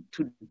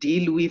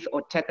deal with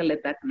or tackle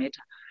at that moment.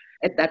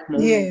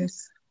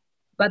 Yes.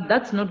 But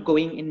that's not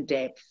going in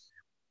depth.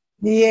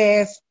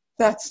 Yes,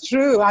 that's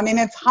true. I mean,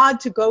 it's hard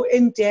to go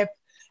in depth,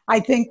 I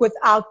think,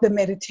 without the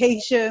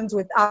meditations,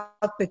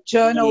 without the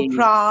journal Yes.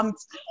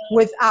 prompts,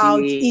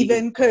 without Yes.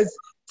 even, because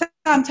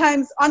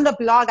sometimes on the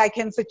blog I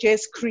can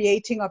suggest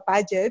creating a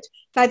budget,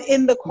 but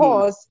in the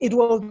course it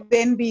will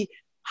then be,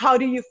 how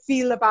do you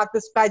feel about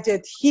this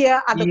budget?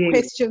 Here are the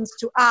questions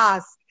to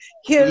ask.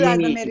 Here are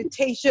the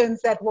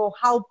meditations that will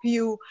help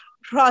you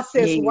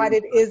process what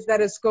it is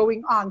that is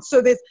going on.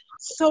 So there's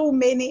so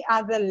many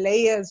other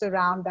layers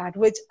around that,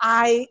 which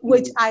I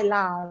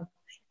love.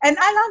 And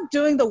I love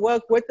doing the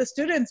work with the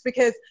students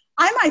because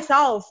I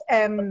myself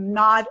am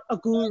not a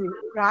guru,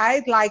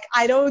 right? Like,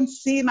 I don't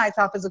see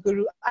myself as a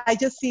guru. I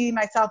just see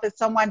myself as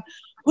someone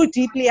who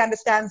deeply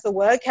understands the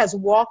work, has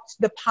walked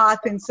the path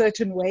in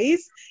certain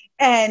ways,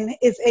 and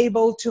is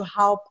able to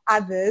help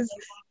others.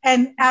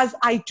 And as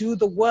I do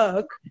the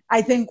work,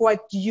 I think what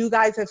you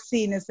guys have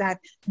seen is that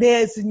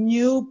there's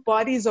new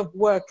bodies of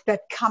work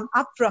that come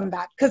up from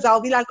that. Because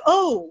I'll be like,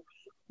 oh,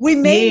 we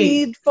may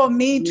need for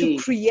me to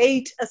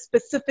create a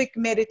specific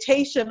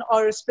meditation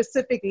or a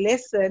specific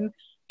lesson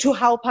to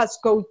help us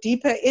go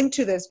deeper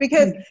into this.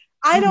 Because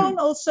I'm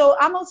also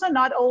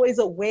not always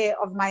aware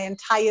of my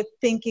entire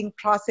thinking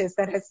process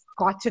that has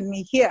gotten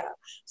me here.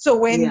 So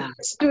when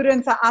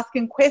students are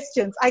asking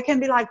questions, I can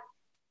be like,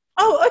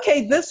 oh,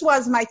 okay, this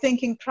was my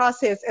thinking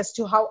process as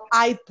to how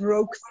I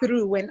broke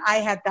through when I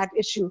had that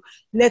issue.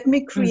 Let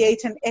me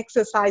create an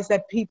exercise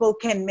that people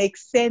can make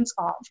sense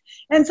of.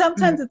 And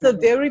sometimes it's a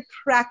very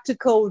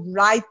practical,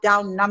 write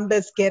down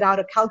numbers, get out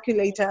a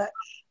calculator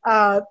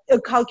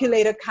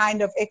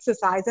kind of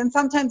exercise. And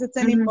sometimes it's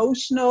an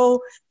emotional,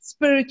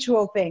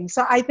 spiritual thing.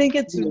 So I think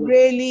it's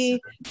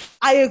really,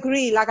 I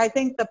agree. Like, I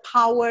think the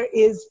power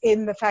is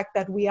in the fact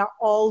that we are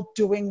all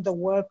doing the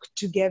work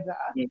together.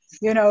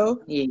 You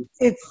know,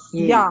 it's,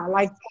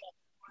 like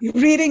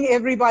reading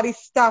everybody's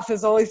stuff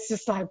is always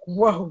just like,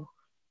 whoa,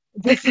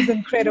 this is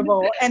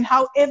incredible. And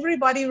how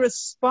everybody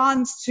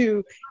responds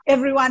to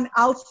everyone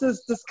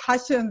else's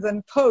discussions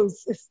and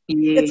posts,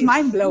 it's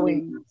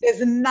mind-blowing.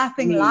 There's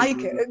nothing like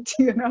it,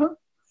 you know?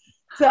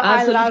 So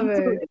I love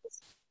it.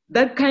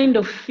 That kind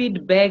of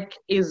feedback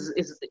is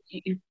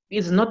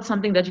not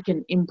something that you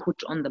can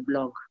input on the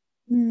blog.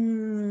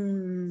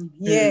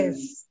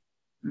 Yes.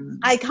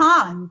 I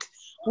can't.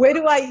 Where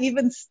do I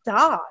even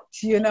start,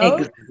 you know?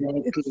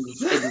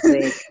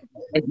 Exactly.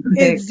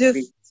 It's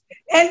just,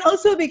 and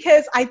also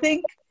because I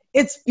think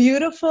it's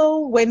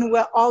beautiful when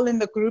we're all in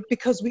the group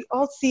because we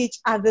all see each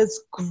other's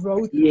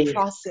growth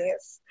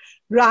process,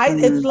 right?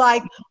 It's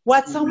like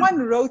what someone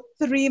wrote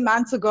 3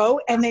 months ago,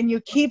 and then you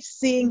keep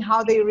seeing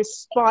how they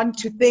respond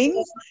to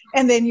things,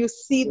 and then you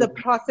see the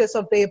process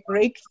of their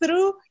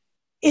breakthrough.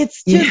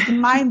 It's just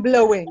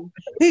mind-blowing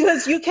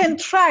because you can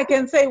track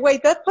and say,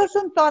 wait, that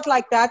person thought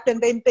like that, and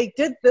then they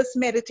did this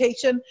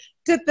meditation,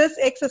 did this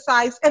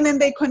exercise, and then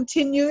they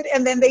continued,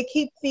 and then they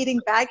keep feeding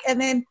back, and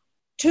then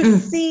to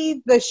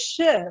see the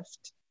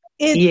shift.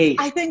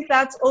 I think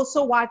that's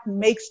also what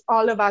makes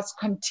all of us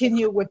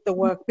continue with the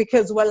work,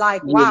 because we're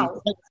like,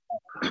 wow,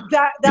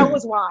 that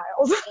was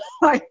wild.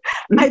 Like,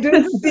 I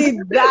didn't see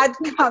that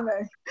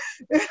coming.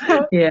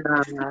 So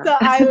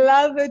I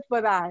love it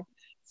for that.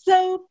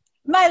 So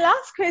my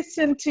last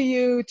question to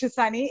you,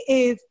 Thusani,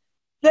 is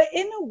the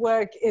inner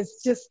work is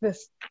just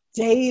this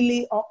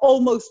daily or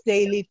almost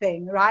daily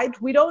thing, right?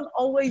 We don't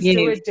always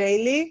do it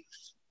daily,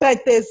 but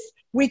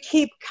we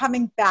keep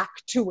coming back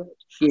to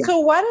it. So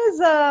what is,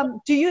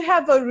 do you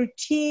have a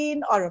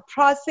routine or a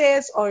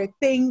process or a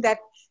thing that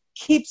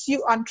keeps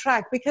you on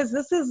track? Because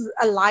this is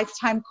a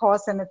lifetime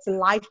course and it's a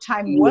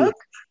lifetime work,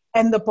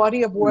 and the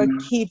body of work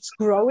keeps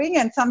growing.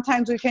 And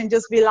sometimes we can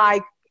just be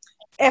like,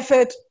 F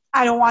it,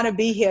 I don't want to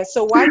be here.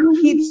 So what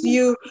keeps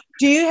you,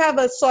 do you have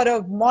a sort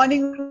of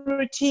morning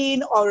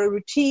routine or a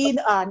routine,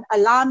 an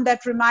alarm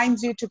that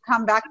reminds you to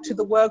come back to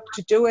the work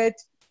to do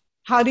it?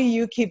 How do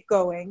you keep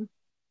going?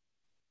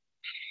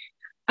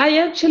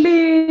 I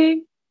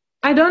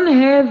don't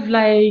have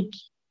like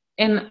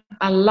an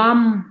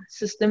alarm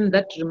system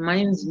that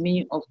reminds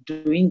me of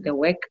doing the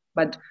work,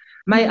 but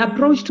my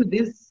approach to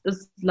this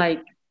is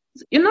like,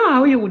 you know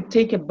how you would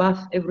take a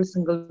bath every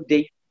single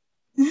day?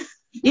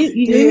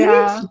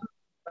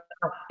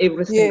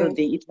 Every single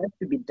day, it has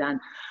to be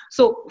done.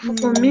 So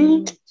for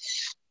me,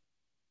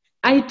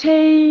 I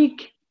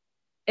take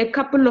a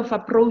couple of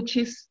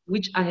approaches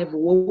which I have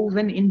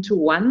woven into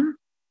one,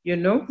 you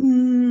know.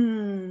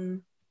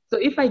 So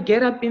if I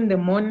get up in the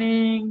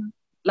morning,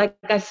 like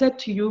I said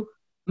to you,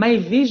 my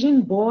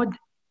vision board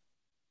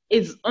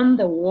is on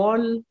the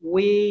wall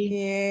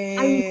where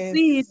I will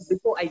see it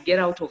before I get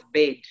out of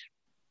bed,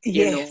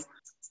 you know.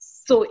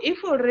 So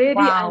if already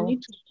I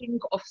need to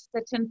think of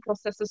certain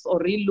processes or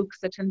relook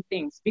certain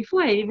things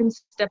before I even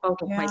step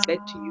out of my bed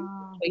to use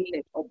the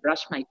toilet or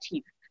brush my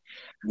teeth,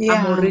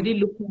 I'm already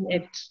looking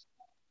at,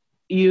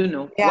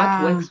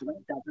 what works,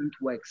 what doesn't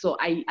work. So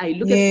I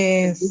look at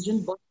the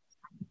vision board,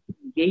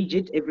 engage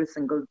it every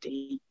single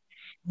day.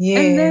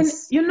 And then,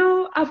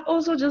 I've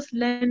also just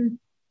learned,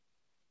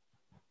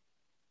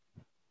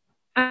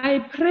 I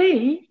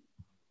pray,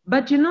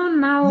 but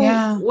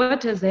now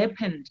what has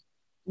happened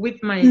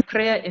with my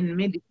prayer and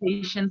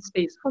meditation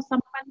space for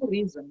some funny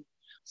reason.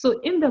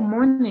 So in the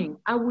morning,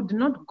 I would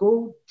not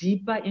go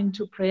deeper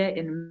into prayer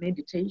and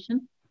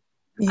meditation.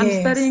 I'm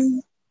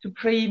starting to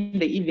pray in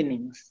the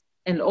evenings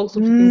and also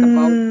to think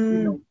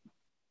about,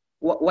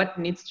 what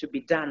needs to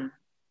be done.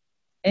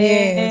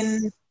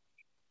 And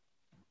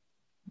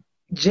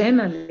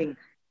journaling.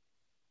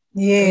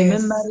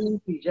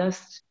 Remembering to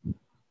just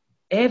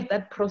have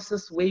that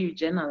process where you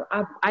journal.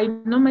 I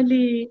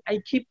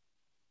keep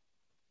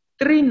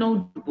 3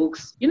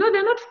 notebooks. They're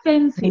not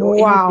fancy or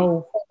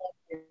anything.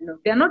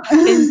 They're not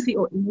fancy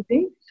or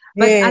anything,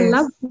 but I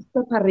love to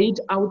separate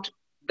out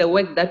the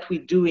work that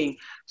we're doing.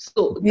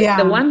 So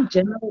the one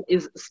journal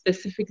is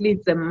specifically,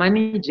 it's a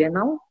money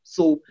journal.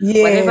 So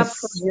whatever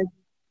project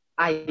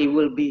I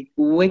will be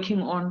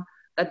working on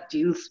that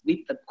deals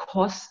with the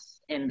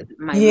costs and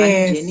my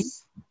money journey,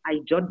 I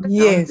jot down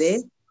there.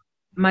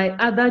 My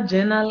other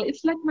journal,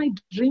 it's like my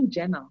dream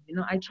journal.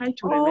 I try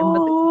to remember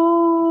the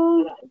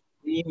people that I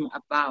dream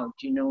about,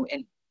 and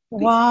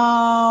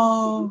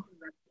that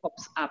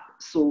pops up.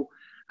 So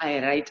I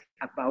write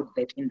about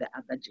that in the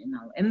other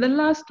journal. And the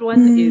last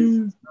one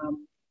is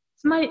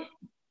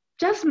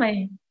it's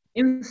my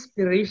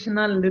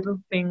inspirational little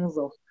things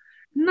of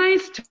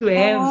nice to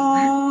have,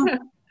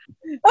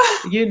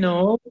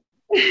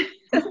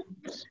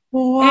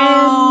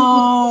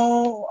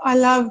 Wow, I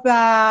love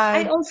that.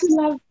 I also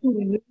love to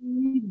read.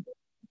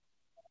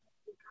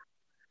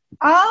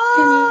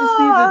 Can you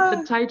see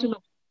the title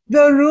of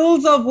The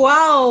Rules of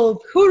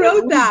Wealth? Who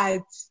wrote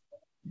that?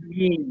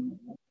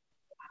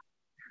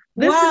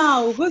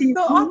 Wow, who's the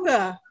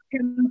author?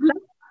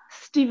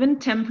 Steven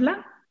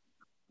Templar.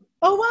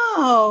 Oh,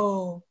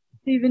 wow.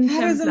 Steven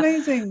Templar. That is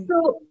amazing.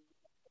 So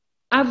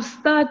I've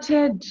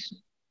started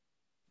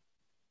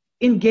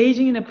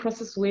engaging in a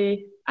process where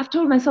I've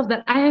told myself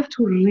that I have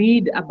to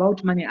read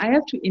about money. I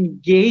have to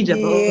engage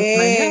about money.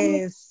 I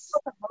have to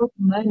talk about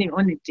money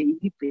on a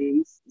daily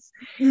basis.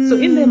 So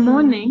in the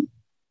morning,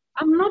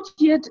 I'm not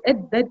yet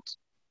at that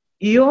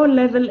your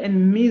level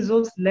and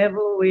Mizo's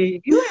level where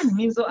you and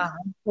Mizo are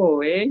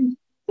hardcore, eh?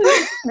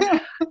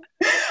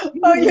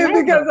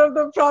 Because of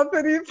the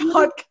property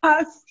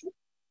podcast.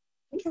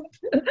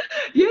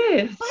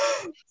 Yes.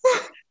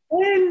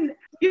 And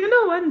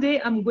one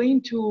day I'm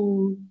going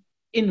to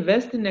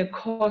invest in a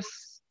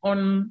course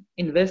on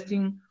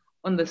investing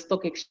on the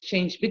stock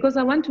exchange, because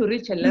I want to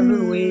reach a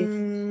level where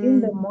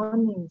in the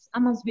mornings I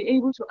must be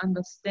able to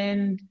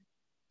understand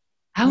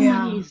how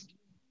money is,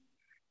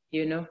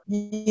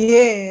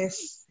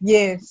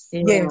 Yes.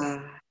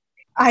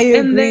 I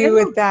agree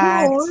with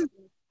that. Course,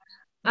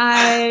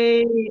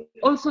 I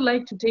also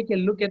like to take a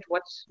look at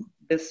what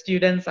the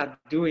students are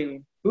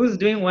doing. Who's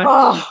doing what?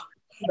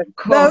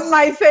 That's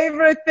my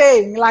favorite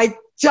thing, like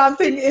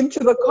jumping into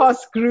the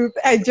course group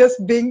and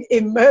just being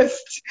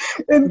immersed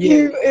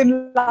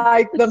in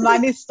like the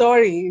money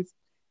stories.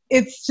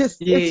 It's just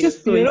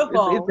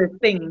beautiful. It's a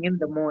thing in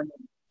the morning.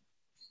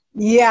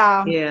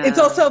 Yeah. It's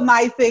also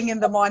my thing in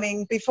the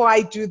morning. Before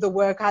I do the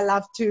work, I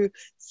love to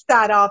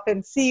start off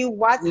and see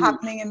what's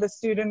happening in the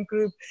student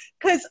group.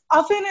 Because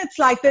often it's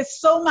like there's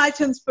so much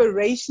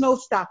inspirational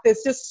stuff.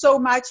 There's just so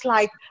much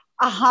like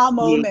aha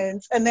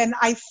moments. And then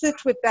I sit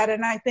with that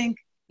and I think,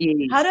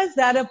 how does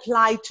that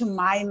apply to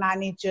my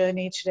money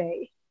journey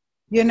today?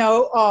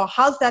 Or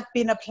how's that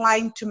been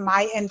applying to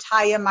my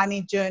entire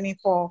money journey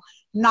for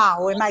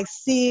now? Am I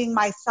seeing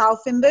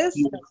myself in this?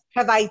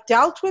 Have I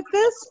dealt with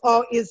this?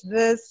 Or is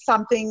this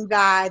something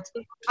that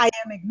I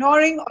am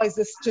ignoring? Or is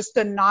this just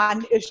a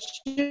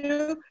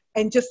non-issue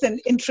and just an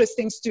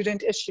interesting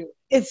student issue?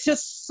 It's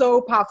just so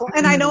powerful.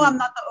 And I know I'm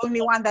not the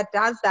only one that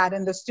does that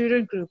in the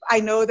student group. I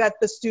know that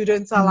the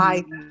students are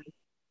like,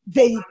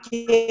 they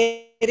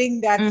getting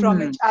that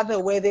from each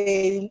other, where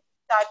they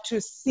start to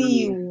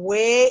see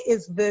where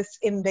is this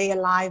in their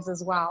lives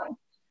as well.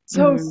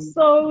 So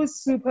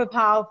super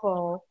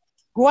powerful.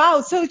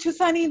 Wow. So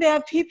Thusani, there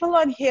are people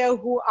on here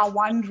who are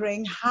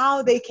wondering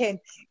how they can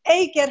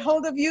A, get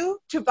hold of you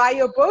to buy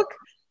your book,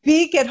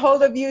 B, get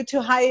hold of you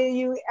to hire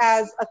you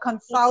as a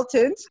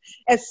consultant,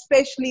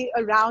 especially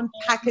around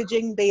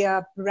packaging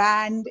their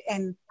brand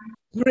and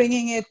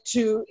bringing it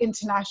to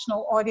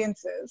international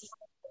audiences.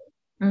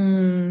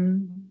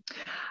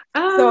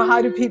 So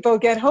how do people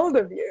get hold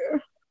of you?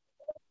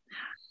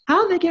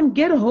 How they can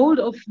get hold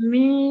of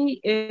me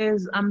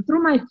is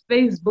through my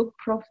Facebook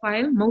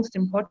profile, most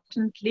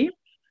importantly.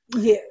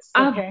 Yes.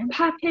 Okay. I've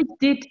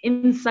packaged it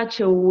in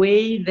such a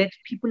way that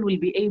people will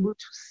be able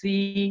to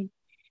see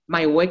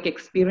my work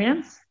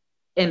experience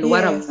and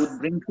what I would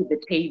bring to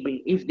the table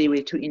if they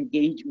were to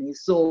engage me.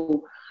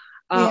 So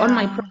on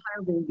my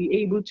profile, they'll be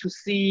able to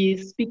see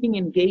speaking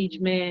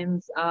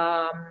engagements,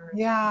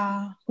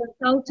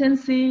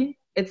 consultancy,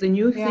 It's a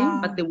new thing,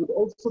 but they would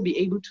also be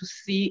able to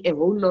see a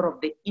whole lot of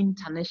the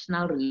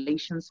international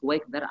relations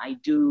work that I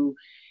do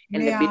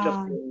and a bit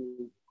of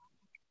the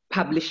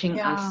publishing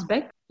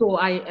aspect. So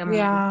I am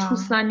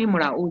Thusani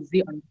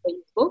Mulaudzi on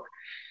Facebook.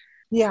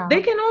 Yeah.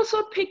 They can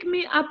also pick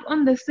me up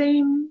on the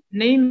same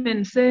name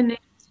and surname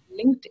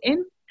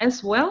LinkedIn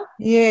as well.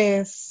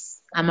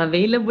 Yes. I'm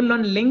available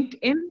on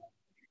LinkedIn.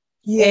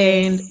 Yes.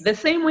 And the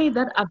same way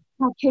that I've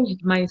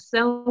packaged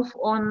myself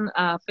on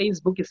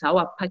Facebook is how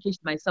I've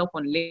packaged myself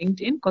on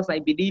LinkedIn, because I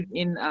believe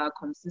in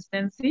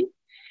consistency.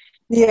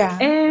 Yeah.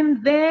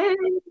 And then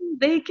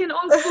they can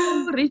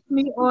also reach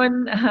me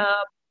on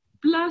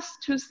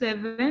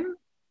 +27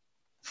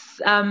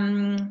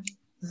 on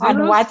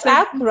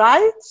WhatsApp,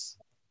 right?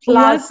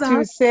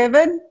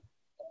 +27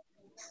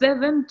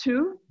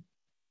 72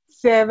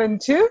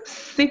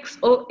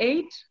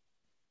 608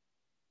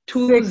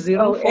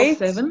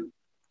 2047.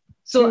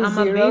 So I'm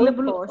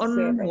available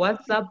 2047. on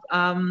WhatsApp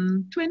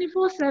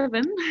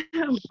 24/7.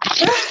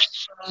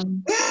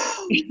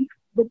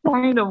 The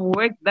kind of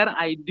work that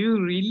I do,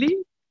 really.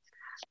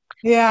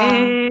 Yeah.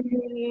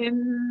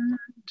 And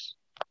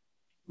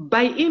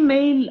by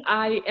email,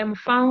 I am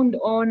found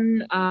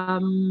on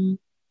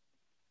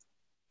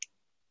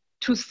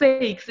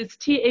Thusanir. It's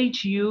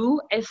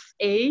THUSANIR.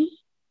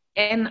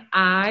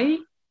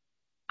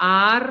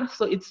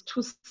 So it's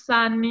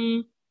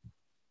Thusani.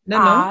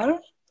 No.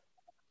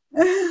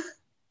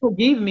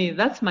 Forgive me,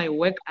 that's my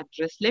work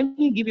address. Let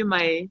me give you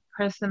my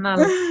personal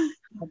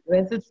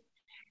address. It's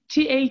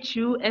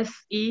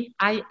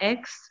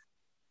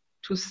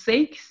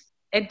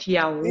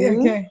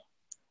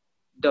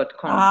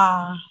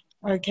THUSANIR@yahoo.com.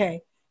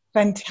 Okay.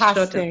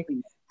 Fantastic.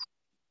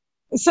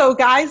 So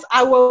guys,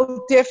 I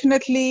will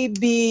definitely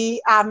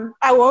be,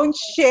 I won't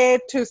share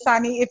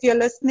Thusani. If you're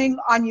listening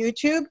on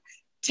YouTube,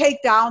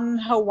 take down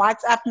her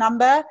WhatsApp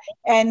number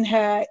and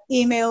her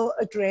email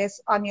address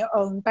on your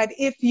own. But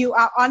if you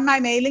are on my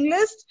mailing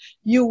list,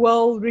 you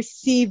will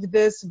receive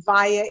this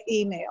via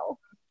email.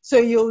 So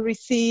you'll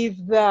receive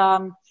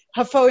her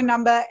phone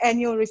number and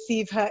you'll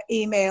receive her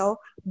email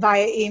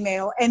via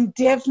email, and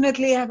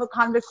definitely have a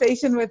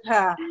conversation with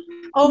her.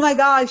 Oh my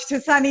gosh,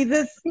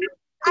 Thusani,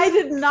 I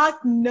did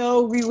not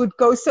know we would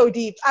go so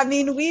deep. I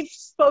mean, we've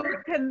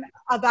spoken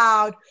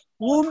about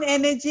womb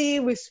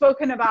energy, we've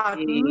spoken about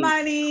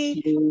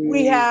money,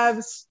 we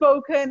have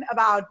spoken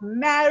about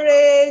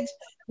marriage,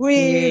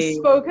 we've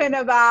spoken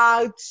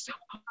about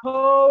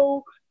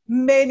so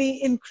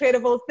many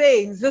incredible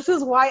things. This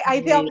is why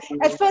I felt,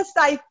 at first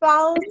I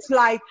felt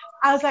like,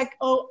 I was like,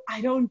 oh, I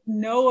don't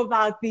know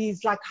about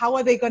these. Like, how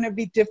are they going to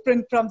be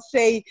different from,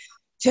 say,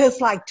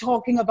 just like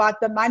talking about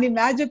the Money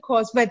Magic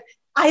course? But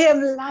I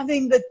am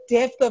loving the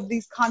depth of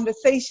these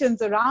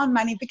conversations around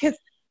money, because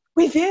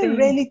we very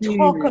rarely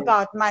talk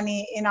about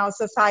money in our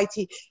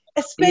society,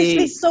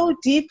 especially so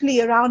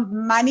deeply around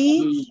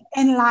money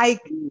and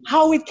like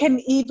how it can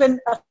even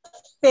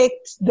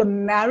affect the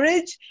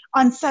marriage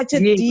on such a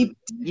deep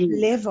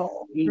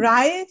level,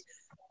 right?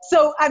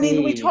 So, I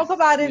mean, we talk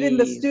about it in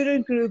the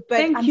student group,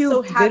 but I'm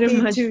so happy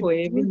very much for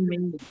having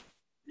me.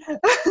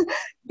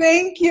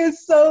 Thank you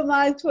so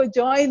much for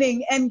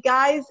joining. And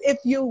guys, if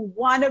you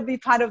want to be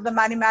part of the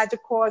Money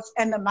Magic course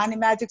and the Money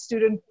Magic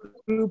student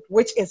group,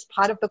 which is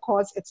part of the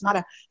course, it's not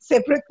a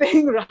separate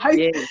thing, right?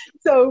 Yes.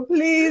 So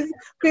please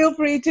feel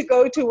free to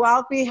go to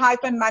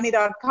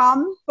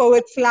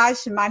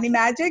wealthy-money.com/Money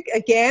Magic.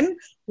 Again,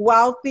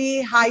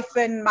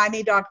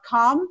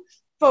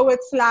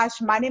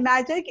 wealthy-money.com/Money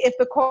Magic. If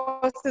the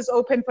course is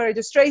open for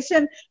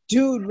registration,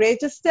 do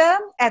register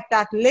at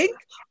that link.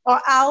 Or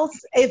else,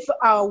 if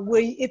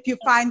you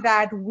find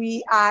that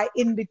we are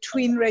in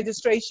between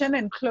registration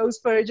and close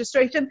for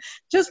registration,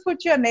 just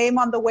put your name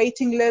on the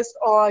waiting list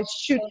or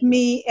shoot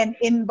me an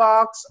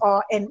inbox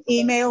or an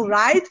email,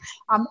 right?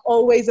 I'm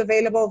always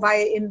available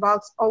via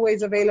inbox,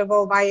 always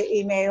available via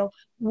email.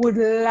 Would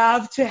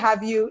love to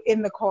have you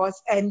in the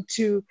course and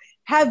to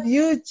have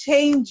you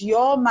change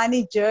your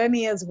money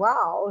journey as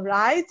well,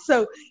 right?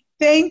 So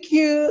thank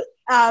you,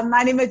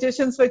 Money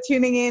Magicians, for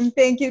tuning in.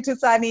 Thank you,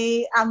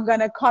 Thusani. I'm going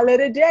to call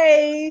it a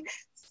day.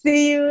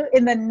 See you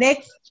in the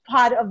next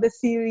part of the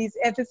series,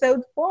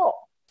 episode 4.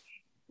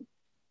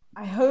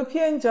 I hope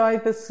you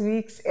enjoyed this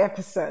week's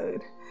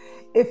episode.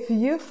 If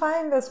you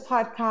find this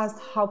podcast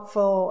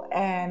helpful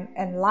and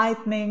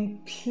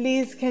enlightening,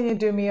 please can you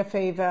do me a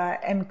favor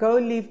and go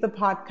leave the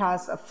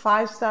podcast a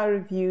 5-star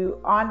review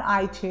on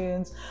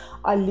iTunes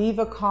or leave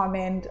a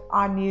comment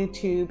on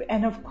YouTube,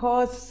 and of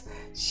course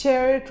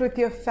share it with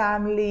your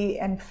family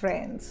and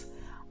friends.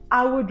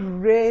 I would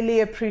really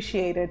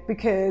appreciate it,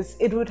 because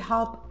it would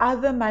help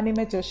other money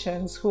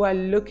magicians who are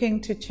looking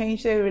to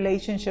change their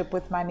relationship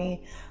with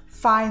money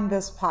find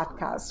this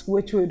podcast,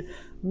 which would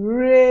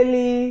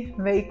really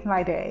make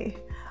my day.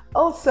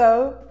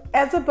 Also,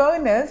 as a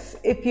bonus,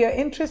 if you're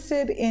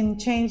interested in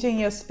changing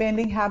your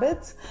spending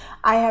habits,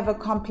 I have a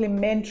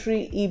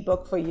complimentary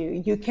ebook for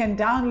you. You can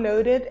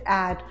download it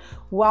at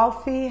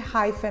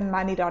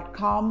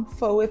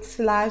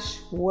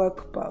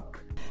wealthy-money.com/workbook.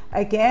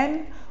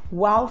 Again,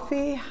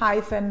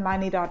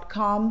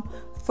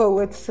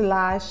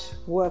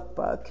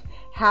 wealthy-money.com/workbook.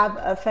 Have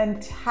a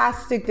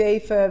fantastic day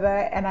further,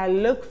 and I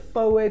look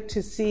forward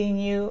to seeing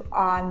you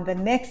on the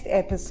next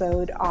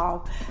episode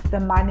of the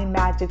Money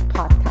Magic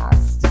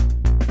Podcast.